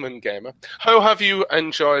gentleman gamer. How have you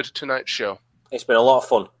enjoyed tonight's show? It's been a lot of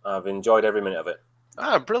fun. I've enjoyed every minute of it.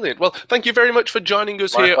 Brilliant. Well, thank you very much for joining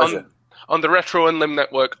us here on the Retro and Limb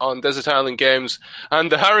Network on Desert Island Games and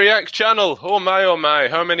the Harry Yak channel. Oh my,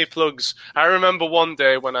 how many plugs. I remember one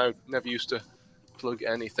day when I never used to plug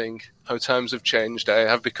anything, how times have changed. I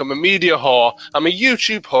have become a media whore. I'm a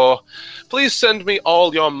YouTube whore. Please send me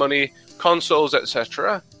all your money, consoles,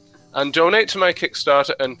 etc., and donate to my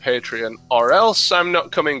Kickstarter and Patreon, or else I'm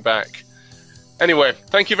not coming back. Anyway,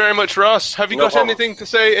 thank you very much, Ross. Have you got anything to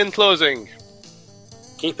say in closing?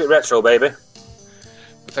 Keep it retro, baby.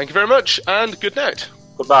 Thank you very much, and good night.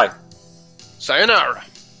 Goodbye. Sayonara.